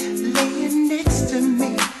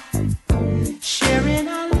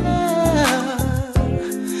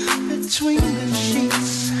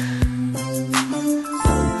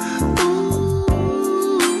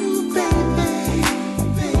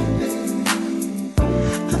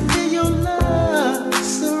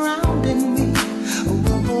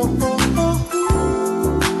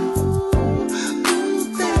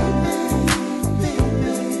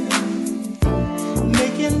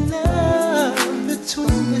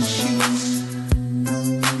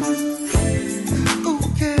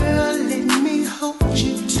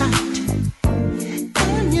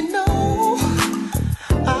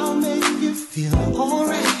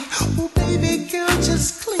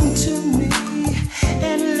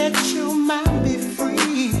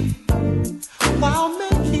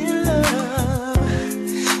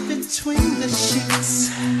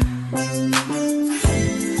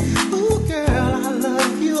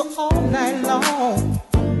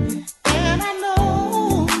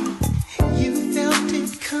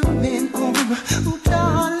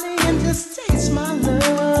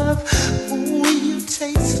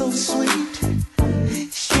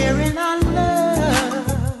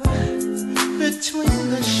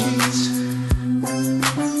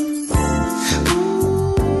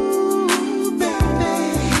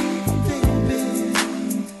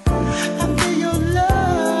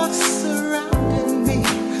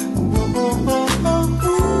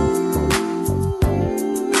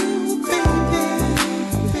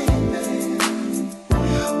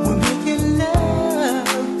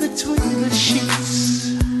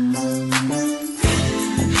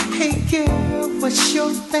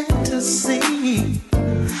fantasy.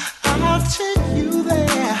 I'll take you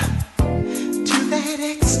there to that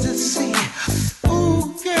ecstasy.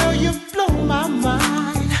 Ooh, girl, you blow my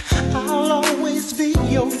mind. I'll always be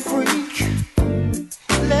your freak.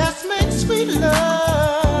 Let's make sweet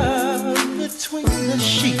love between the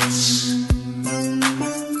sheets. Ooh,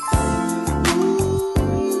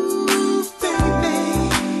 baby,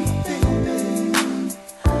 baby,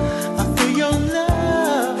 I feel your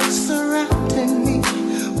love surrounding me.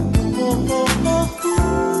 Ooh, oh, oh, ooh,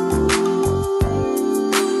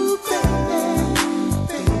 baby,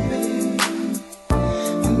 baby,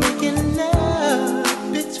 making love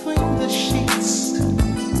between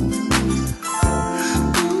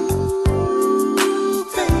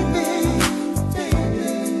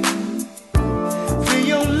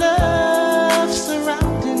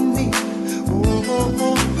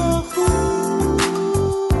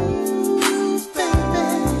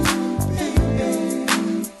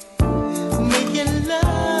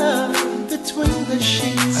the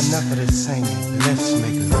sheets. Enough of this singing, let's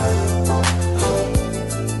make love.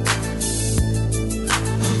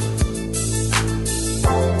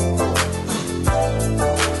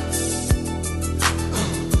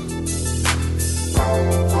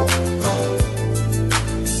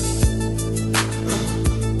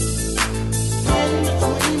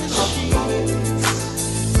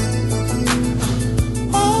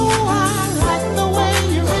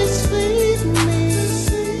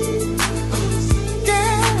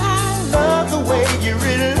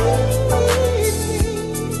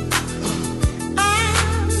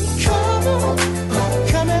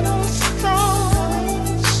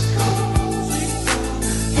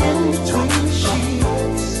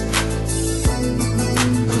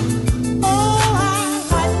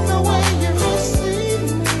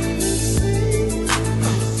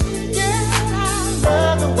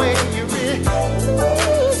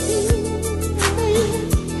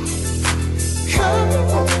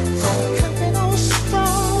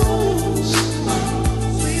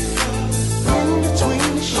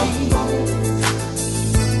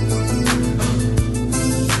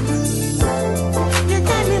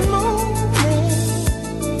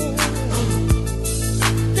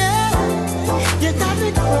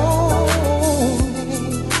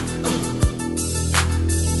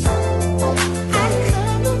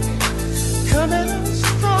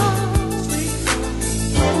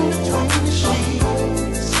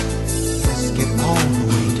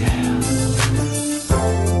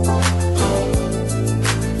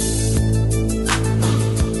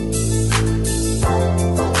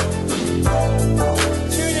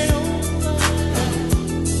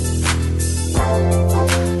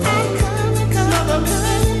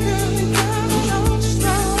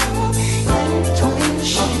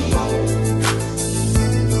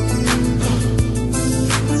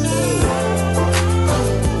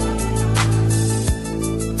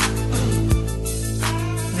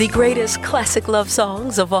 The greatest classic love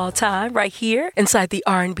songs of all time right here inside the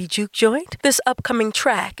R&B Juke Joint. This upcoming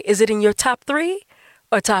track, is it in your top 3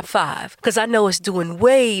 or top 5? Because I know it's doing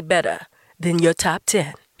way better than your top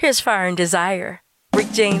 10. Here's Fire and Desire,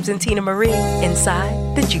 Rick James and Tina Marie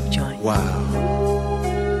inside the Juke Joint. Wow.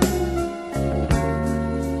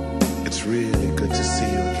 It's really good to see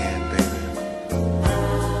you again, baby.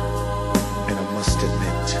 And I must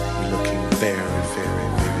admit, you're looking very, very,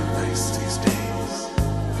 very nice these days.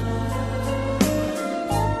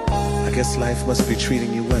 I guess life must be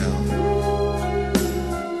treating you well.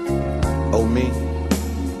 Oh, me?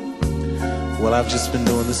 Well, I've just been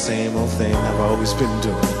doing the same old thing I've always been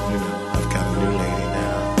doing. You know, I've got a new lady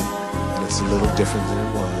now, and it's a little different than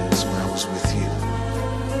it was when I was with you.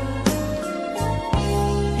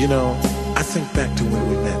 You know, I think back to when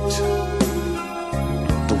we met,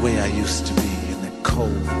 the way I used to be and the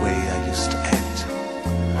cold way I used to act.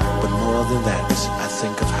 But more than that, I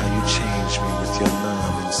think of how you changed me with your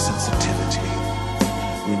love and sensitivity.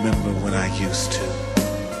 Remember when I used to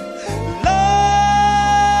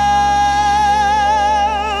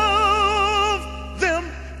love them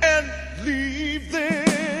and leave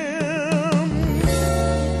them.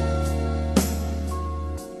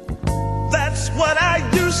 That's what I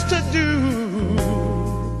used to do.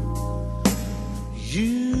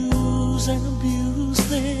 Use and abuse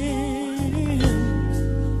them.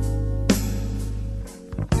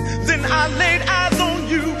 Then I laid eyes on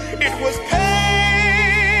you. It was pain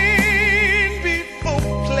before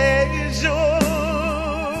pleasure.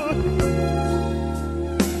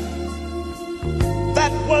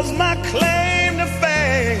 That was my claim to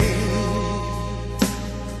fame.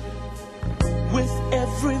 With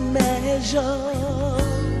every measure,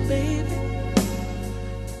 baby,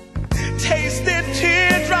 tasted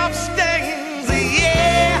teardrops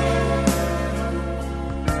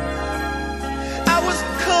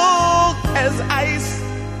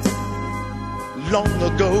long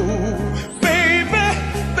ago. Baby,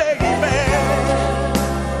 baby,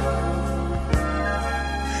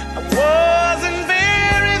 I wasn't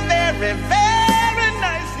very, very, very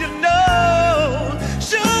nice, you know.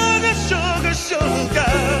 Sugar, sugar,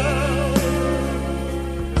 sugar.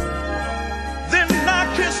 Then I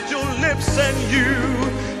kissed your lips and you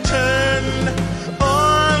turned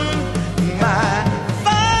on my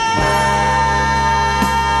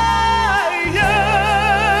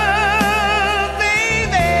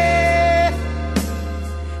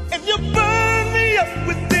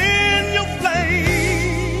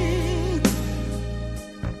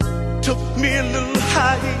me a little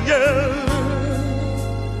higher,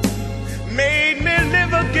 made me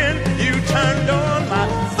live again. You turned on my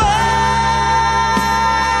fire,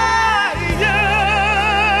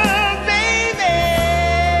 baby.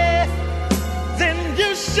 Then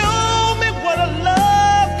you showed me what a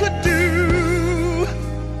love could do.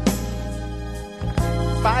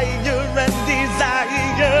 Fire and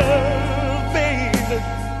desire, baby.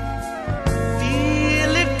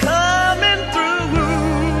 Feel it coming through.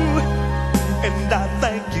 And I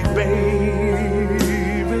thank you,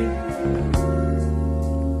 baby.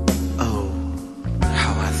 Oh,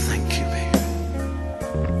 how I thank you, baby.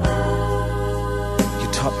 You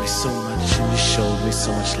taught me so much and you showed me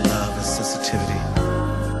so much love and sensitivity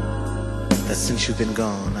that since you've been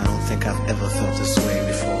gone, I don't think I've ever felt this way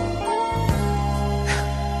before.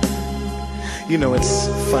 You know, it's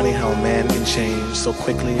funny how a man can change so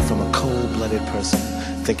quickly from a cold-blooded person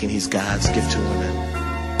thinking he's God's gift to women.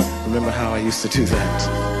 Remember how I used to do that?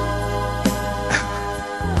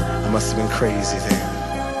 I must have been crazy then.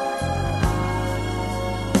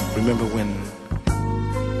 Remember when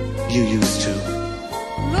you used to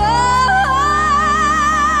love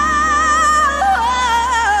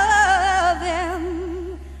them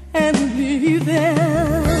and leave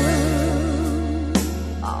them.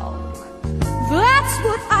 Oh, that's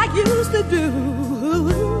what I used to do.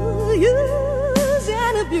 Use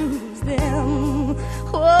and abuse them.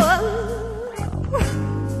 Oh,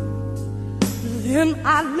 then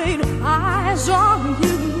I laid eyes on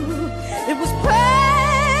you. It was pain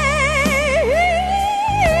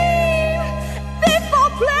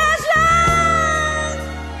before pleasure.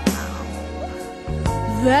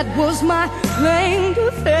 That was my claim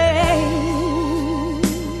to fame.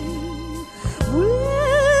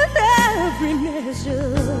 With every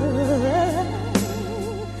measure,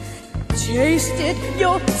 tasted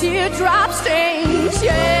your teardrop stains,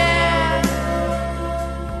 yeah.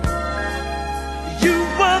 You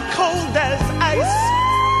were cold as ice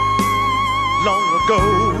long ago,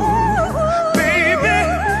 baby,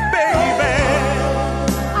 baby.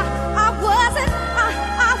 I wasn't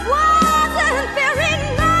very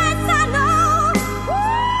nice, I know.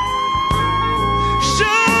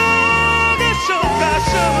 Sugar, sugar,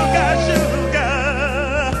 sugar, sugar.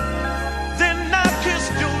 Then I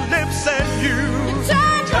kissed your lips and you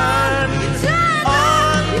turned on my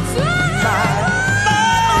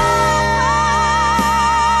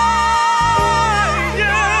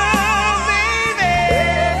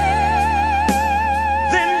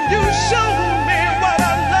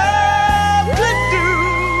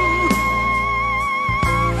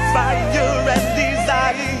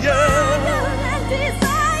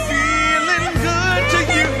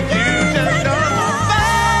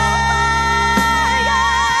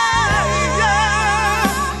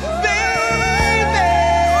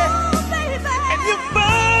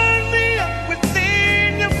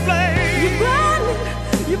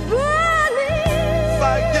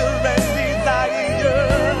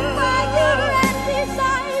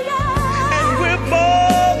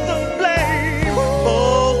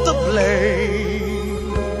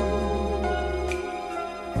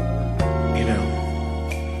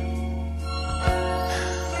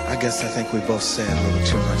I think we both said a little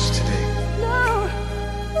too much today.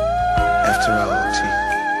 After all, T,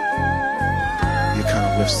 you're kind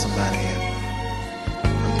of with somebody and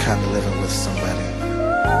I'm kind of living with somebody.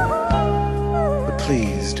 But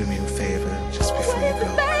please do me a favor just before you go.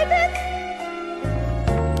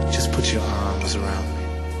 Just put your arms around me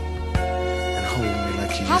and hold me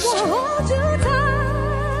like you used to.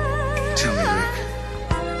 Tell me, Rick,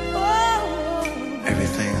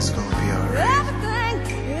 everything's gonna be alright.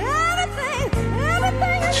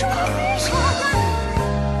 Put your arms around me.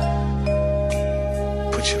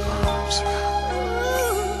 Put your arms around me.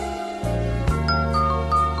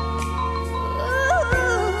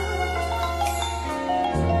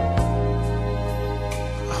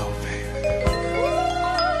 Oh, baby.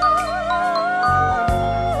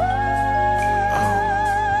 Oh,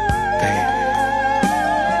 baby.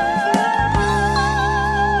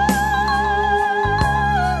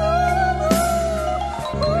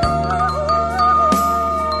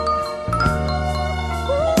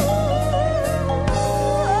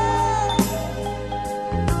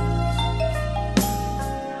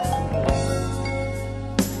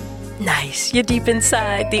 Nice. You're deep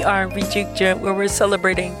inside the R&B Juke Joint where we're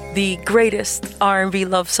celebrating the greatest R&B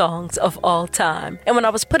love songs of all time. And when I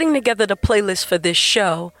was putting together the playlist for this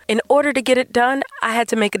show, in order to get it done, I had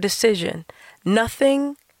to make a decision.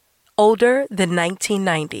 Nothing older than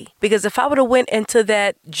 1990. Because if I would have went into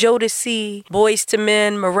that Jodeci, Boyz II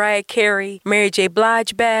Men, Mariah Carey, Mary J.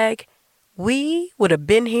 Blige bag, we would have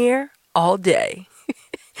been here all day.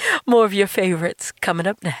 More of your favorites coming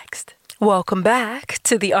up next. Welcome back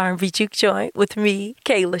to the R&B Juke Joint with me,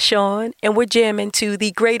 Kayla Sean, and we're jamming to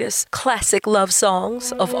the greatest classic love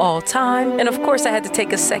songs of all time. And of course, I had to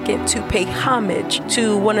take a second to pay homage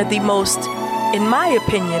to one of the most, in my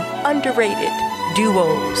opinion, underrated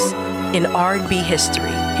duos in R&B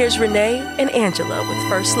history. Here's Renee and Angela with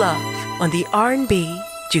First Love on the R&B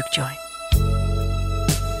Juke Joint.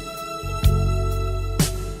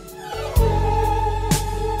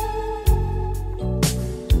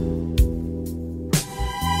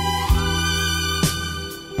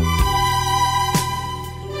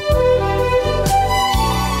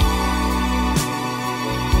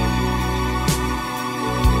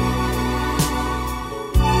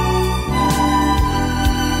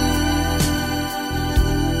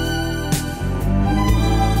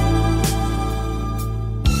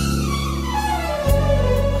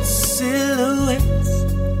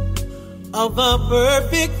 Of a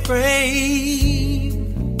perfect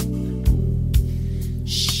frame,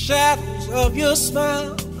 shadows of your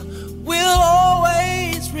smile will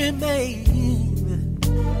always remain.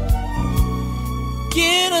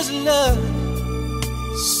 Beginner's love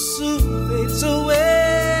soon fades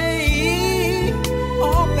away.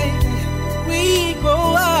 Oh baby, we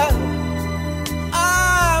grow up.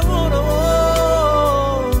 I wanna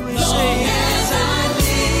always say, as I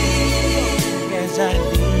live, as I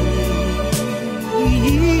live.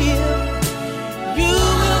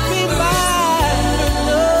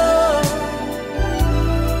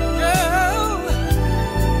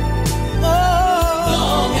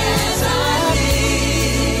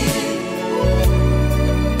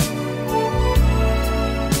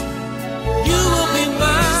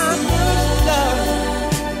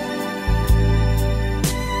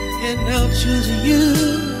 Choose you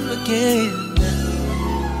again.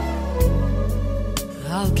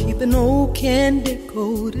 I'll keep an old candy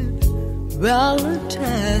coated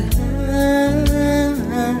Valentine.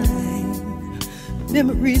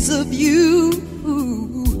 Memories of you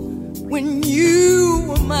when you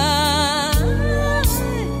were mine.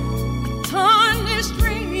 Tarnished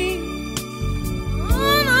ring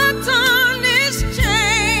on a tarnished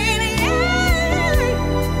chain. Yeah.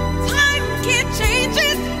 Time can't change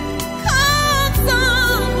it.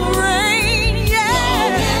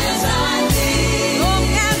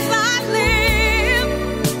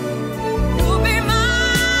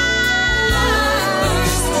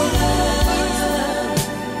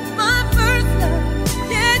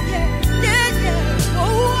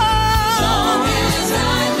 Oh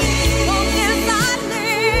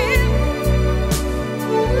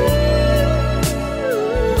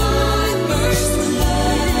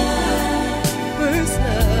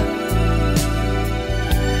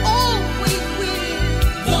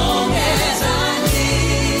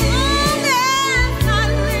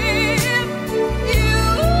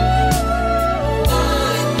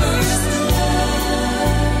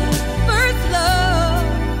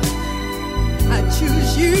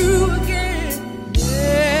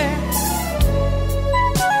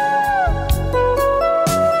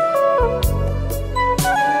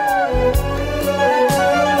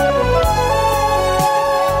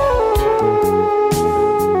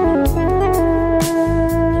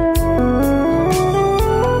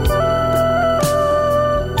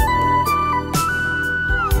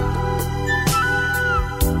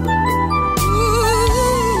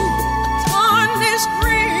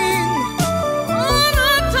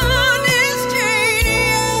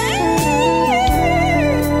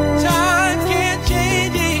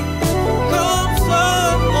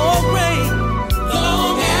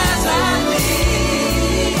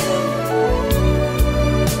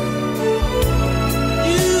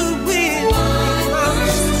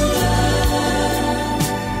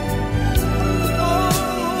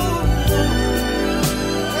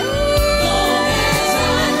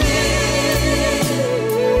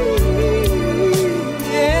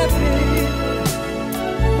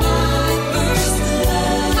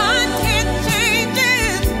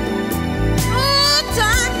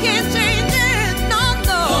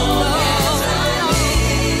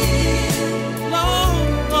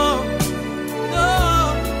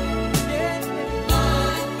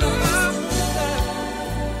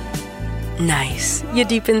You're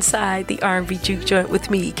deep inside the R&B Juke Joint with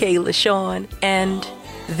me, Kayla Sean. And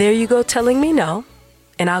There You Go Telling Me No,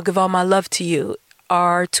 and I'll Give All My Love to You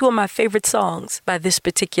are two of my favorite songs by this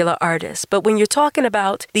particular artist. But when you're talking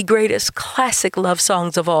about the greatest classic love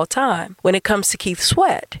songs of all time, when it comes to Keith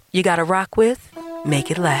Sweat, you gotta rock with Make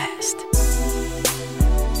It Last.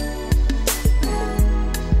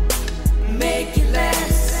 Make it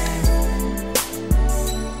last.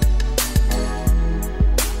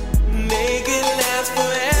 Make it last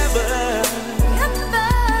forever.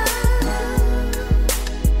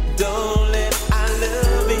 Don't let our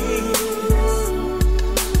loving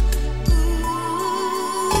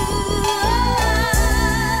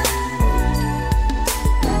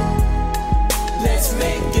let's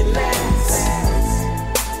make it last.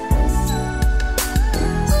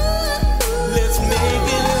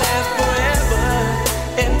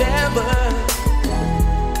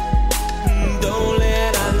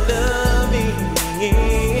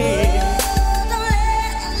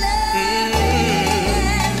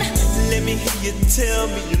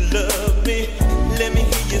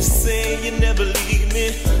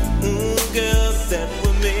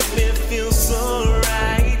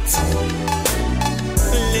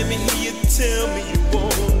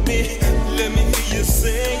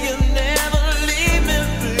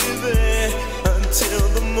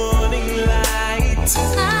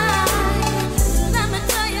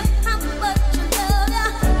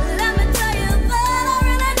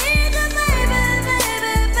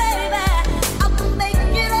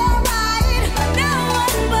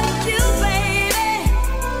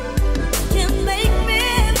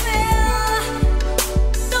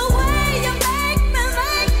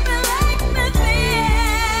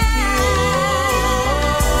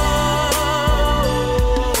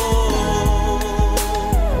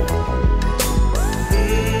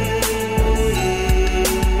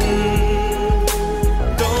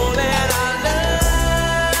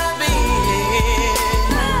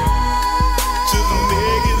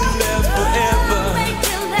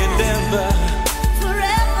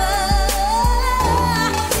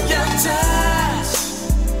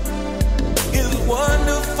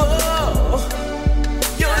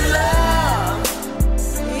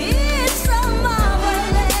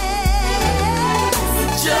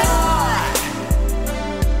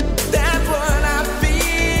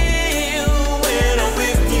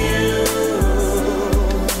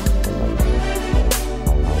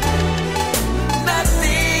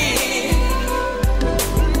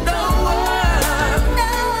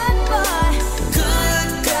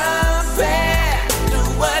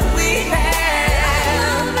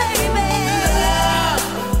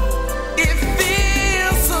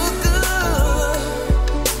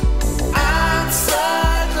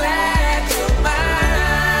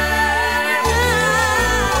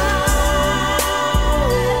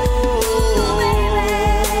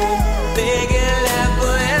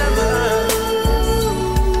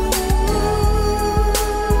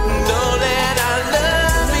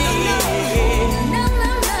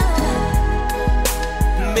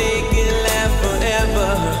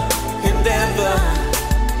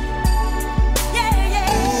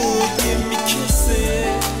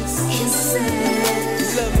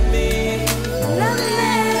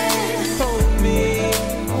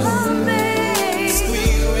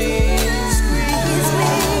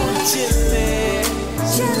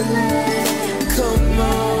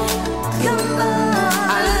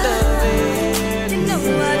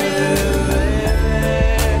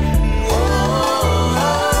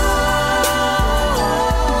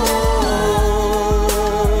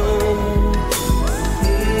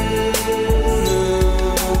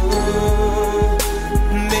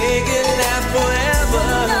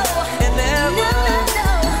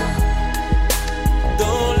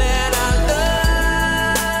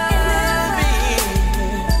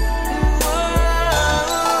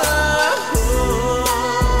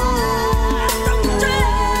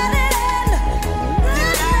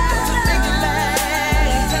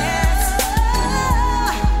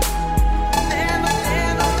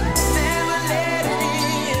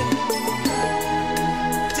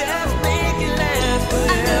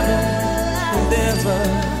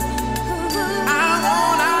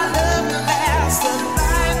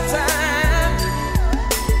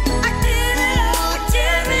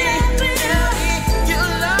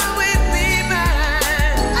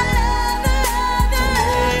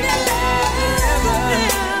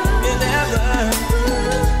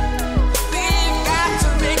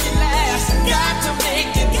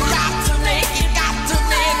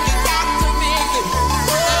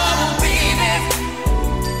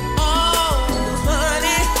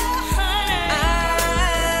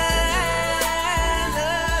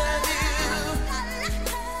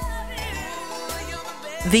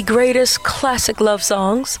 The greatest classic love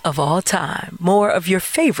songs of all time. More of your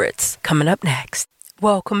favorites coming up next.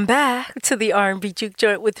 Welcome back to the R&B Juke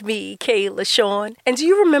Joint with me, Kayla Sean. And do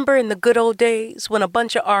you remember in the good old days when a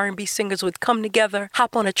bunch of R&B singers would come together,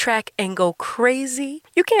 hop on a track, and go crazy?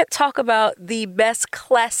 You can't talk about the best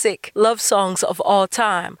classic love songs of all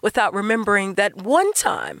time without remembering that one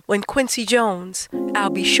time when Quincy Jones, I'll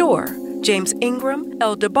Be Sure, James Ingram,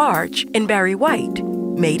 El DeBarge, and Barry White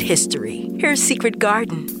made history. Here's Secret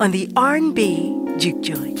Garden on the R&B Juke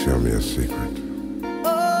Joint. Tell me a secret.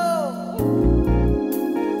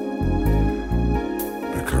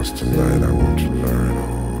 Because tonight I want to learn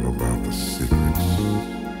all about the secrets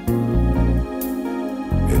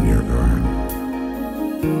in your garden.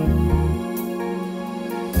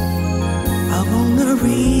 I wanna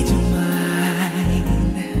read your mind,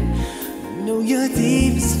 know your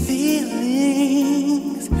deepest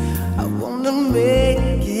feelings. I wanna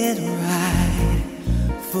make it right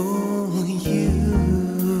for you,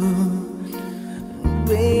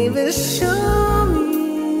 baby. Show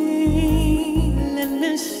me, let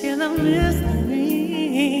me share the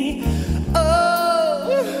mystery.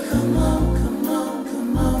 Oh, come on, come on,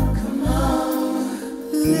 come on, come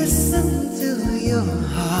on. Listen to your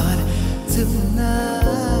heart tonight.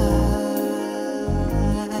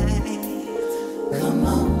 Come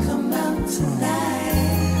on, come out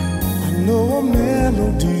tonight. I know a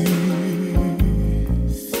melody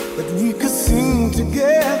that we could sing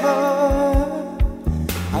together.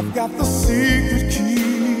 I've got the secret key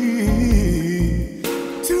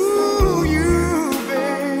to you,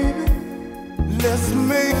 baby. Let's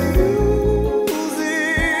make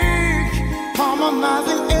music,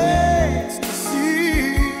 harmonizing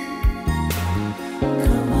ecstasy.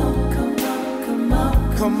 Come on, come on, come on,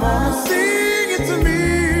 Come on and sing it to me.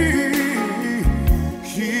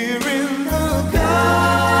 Here in the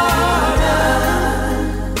garden,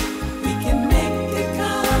 we can make it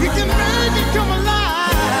come. we can make it come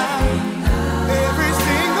alive every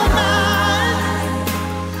single night.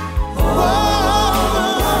 Oh,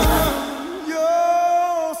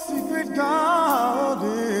 your secret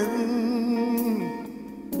garden.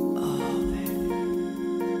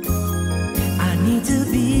 I need to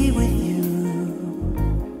be with you.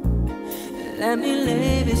 Let me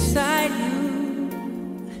lay beside you.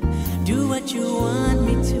 Do what you want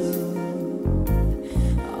me to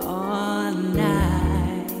all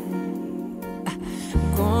night.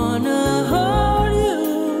 Gonna hold you.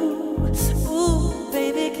 Ooh,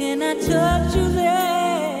 baby, can I touch you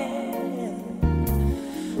there?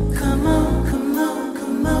 Come on, come on,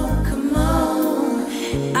 come on, come on.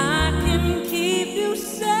 I can keep you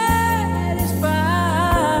satisfied,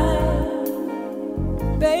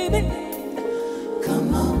 baby.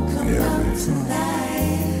 Come on, come on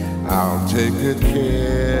tonight. I'll take good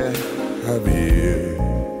care of you.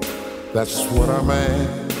 That's what a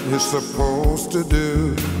man is supposed to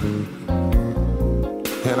do.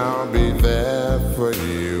 And I'll be there for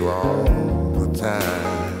you all the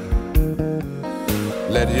time.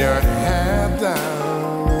 Let your hair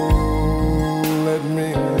down. Let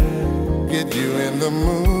me get you in the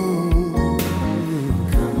mood.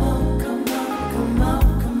 Come on, come on, come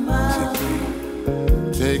on, come on.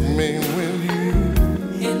 Take me with you.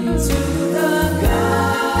 Into the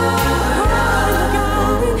garden,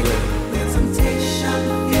 where temptation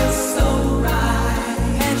feels so right.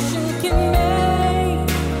 Passion can make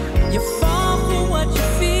you fall for what you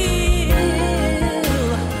feel.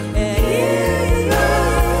 In the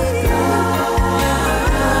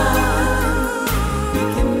garden, we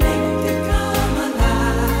can make it come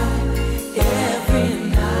alive every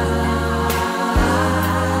night.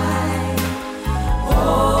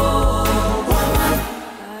 Oh, woman.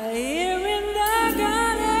 Here in the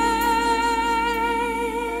garden.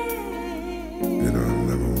 You know, I've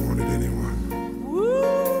never wanted anyone.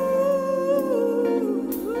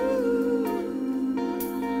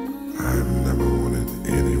 I've never wanted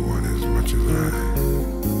anyone as much as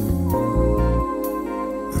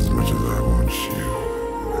I want you.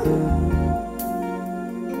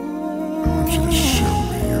 I want you to show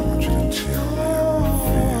me, I want you to tell me how you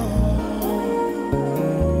feel.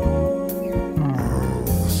 All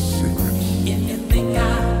the secrets. If you think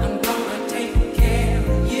I'm gonna take care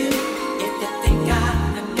of you, if you think I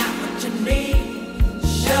got what you need,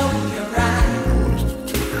 show you right. I want us to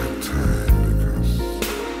take our time because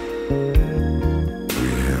we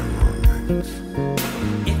have all night.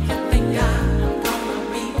 If you think I'm gonna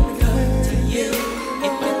be good to you,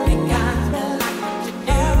 if you think I like what you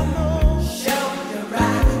do, show you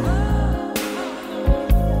right.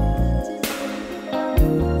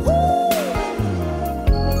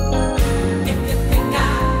 If you think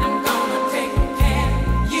I'm gonna take care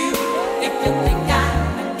of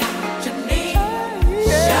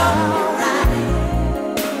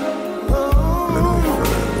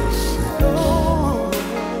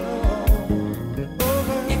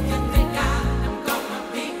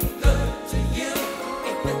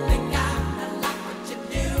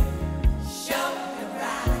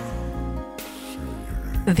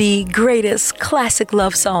the greatest classic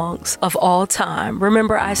love songs of all time.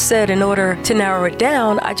 Remember, I said in order to narrow it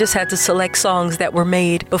down, I just had to select songs that were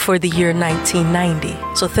made before the year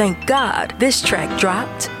 1990. So thank God this track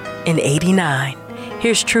dropped in '89.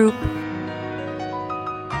 Here's Troop.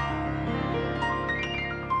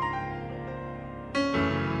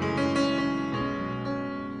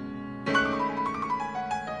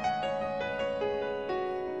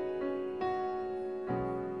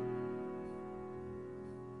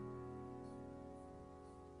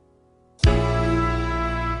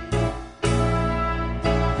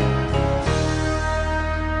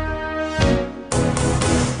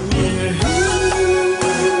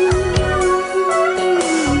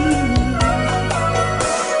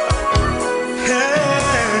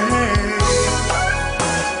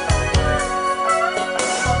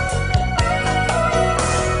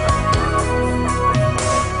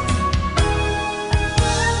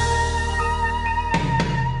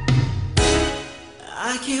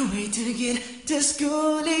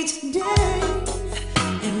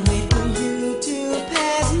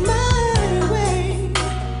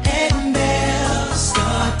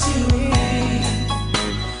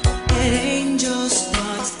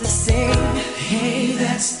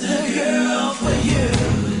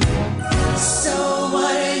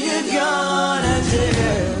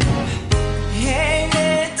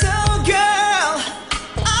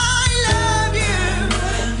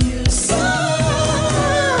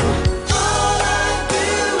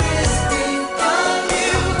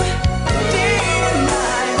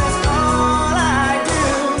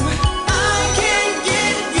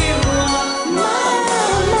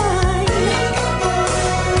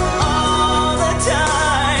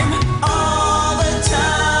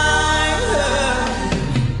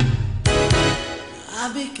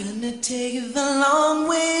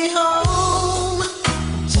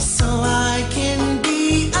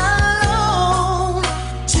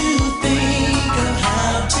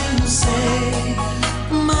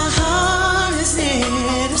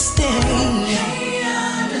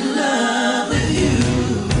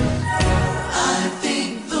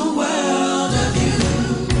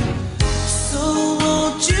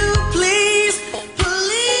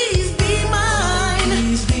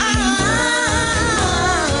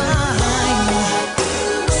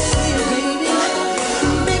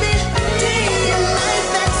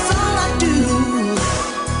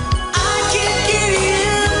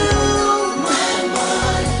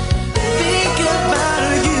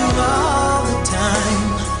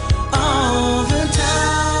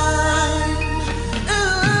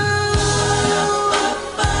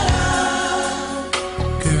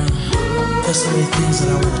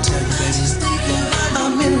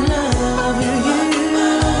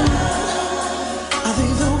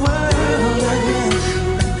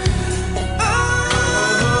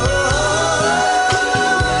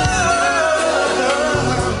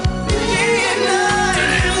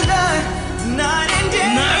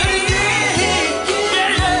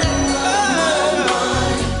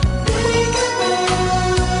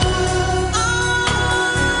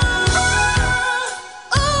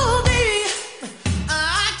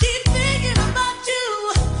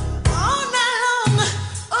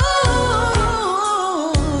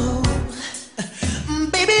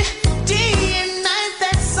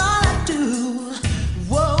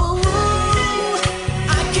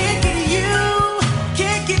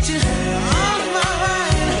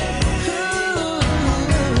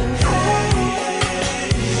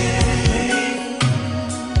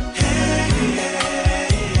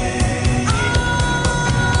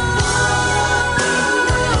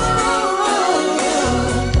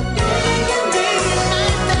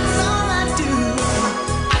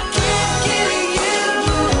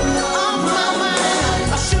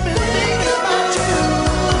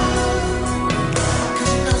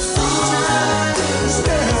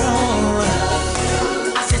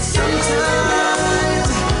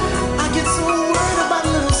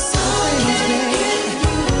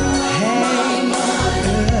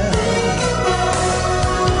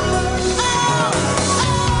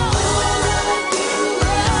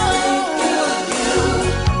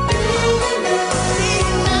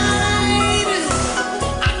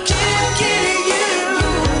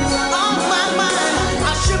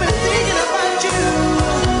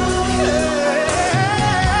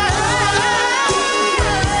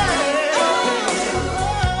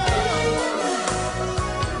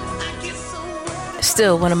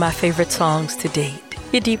 Still one of my favorite songs to date.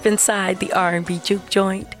 You're deep inside the R&B juke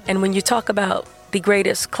joint, and when you talk about the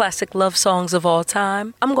greatest classic love songs of all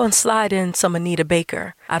time, I'm going to slide in some Anita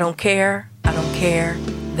Baker. I don't care,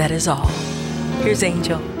 that is all. Here's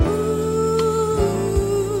Angel. Ooh.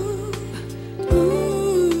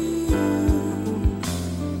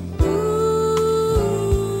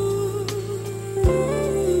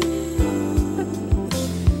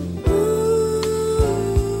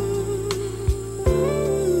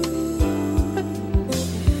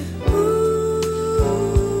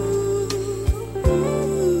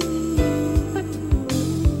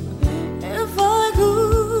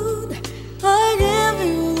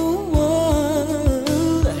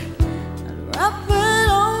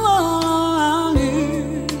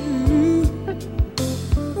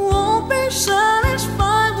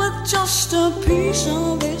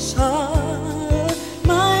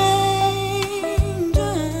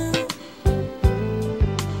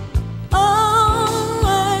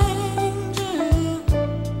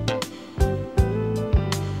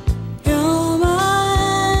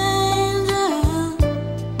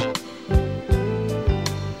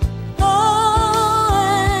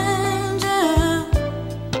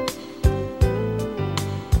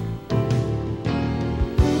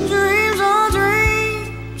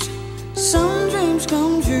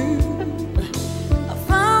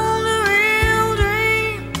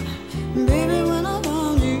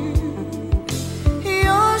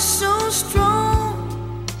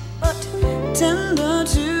 surrender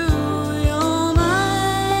to your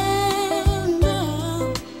mind.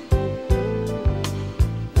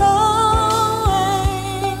 Oh,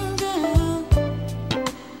 angel,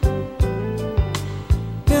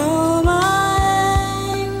 you're my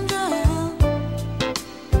angel.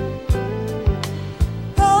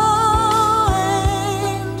 Oh,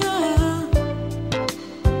 angel,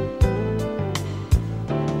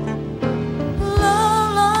 love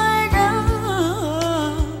like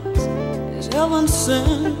ours is heaven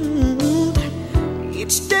sent.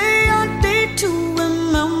 Each day a day to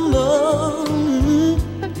remember.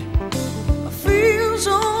 I feel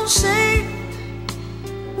so safe,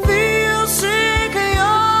 feel secure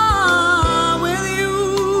with you.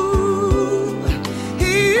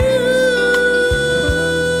 You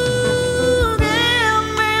give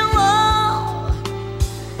me love,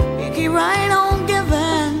 you keep right on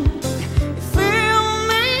giving. You fill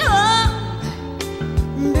me up,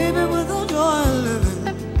 baby, with the joy of living.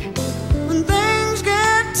 When things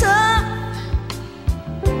get tough,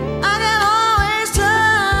 I can always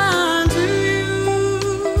turn to you.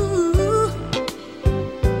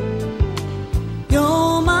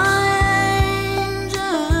 You're my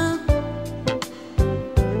angel.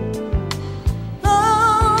 Oh,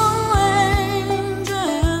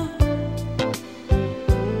 angel.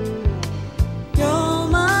 You're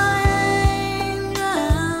my angel.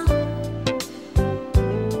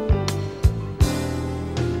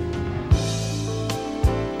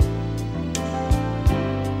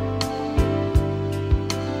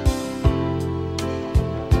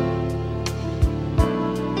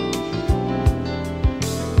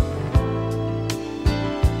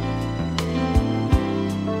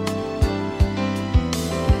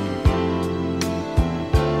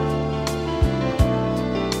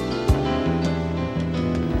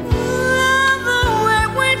 Love the way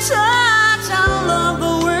we touch, I love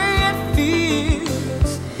the way it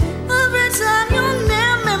feels. Every time you're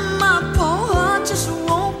near me, my poor heart just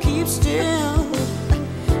won't keep still.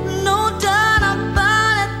 No doubt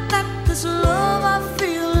about it that this love I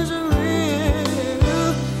feel is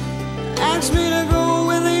real. Ask me to go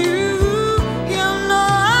with you, you know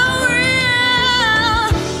I will.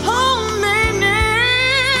 Hold me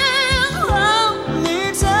near, hold me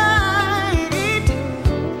tight.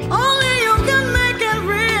 Only you can make it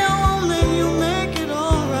real, only you make it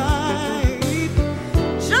alright.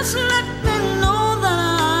 Just let me know that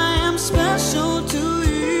I am special to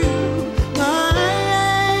you, my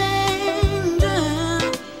angel.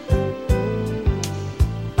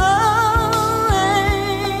 Oh,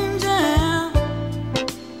 angel,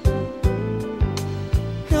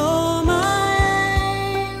 you're my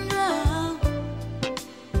angel.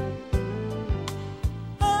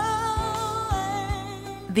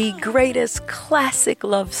 The greatest classic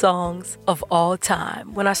love songs of all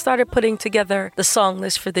time. When I started putting together the song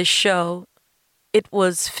list for this show, it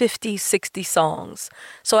was 50, 60 songs.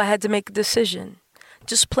 So I had to make a decision.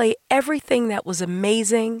 Just play everything that was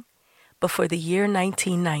amazing before the year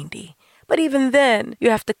 1990. But even then, you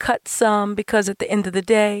have to cut some because at the end of the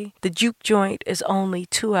day, the juke joint is only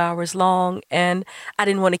 2 hours long and I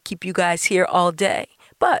didn't want to keep you guys here all day.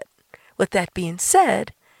 But with that being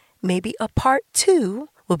said, maybe a part 2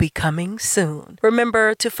 will be coming soon.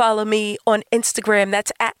 Remember to follow me on Instagram.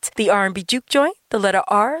 That's at the R&B Juke Joint, the letter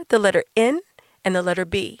R, the letter N, and the letter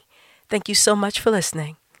B. Thank you so much for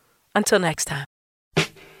listening. Until next time.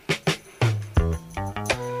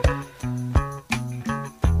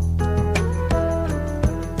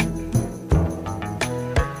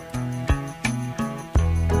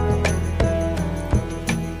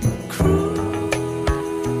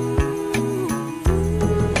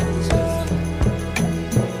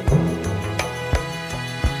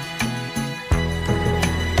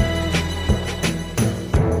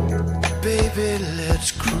 Baby,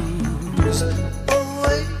 let's cruise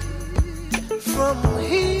away from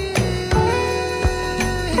here.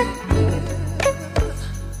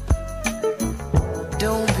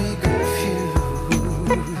 Don't be confused.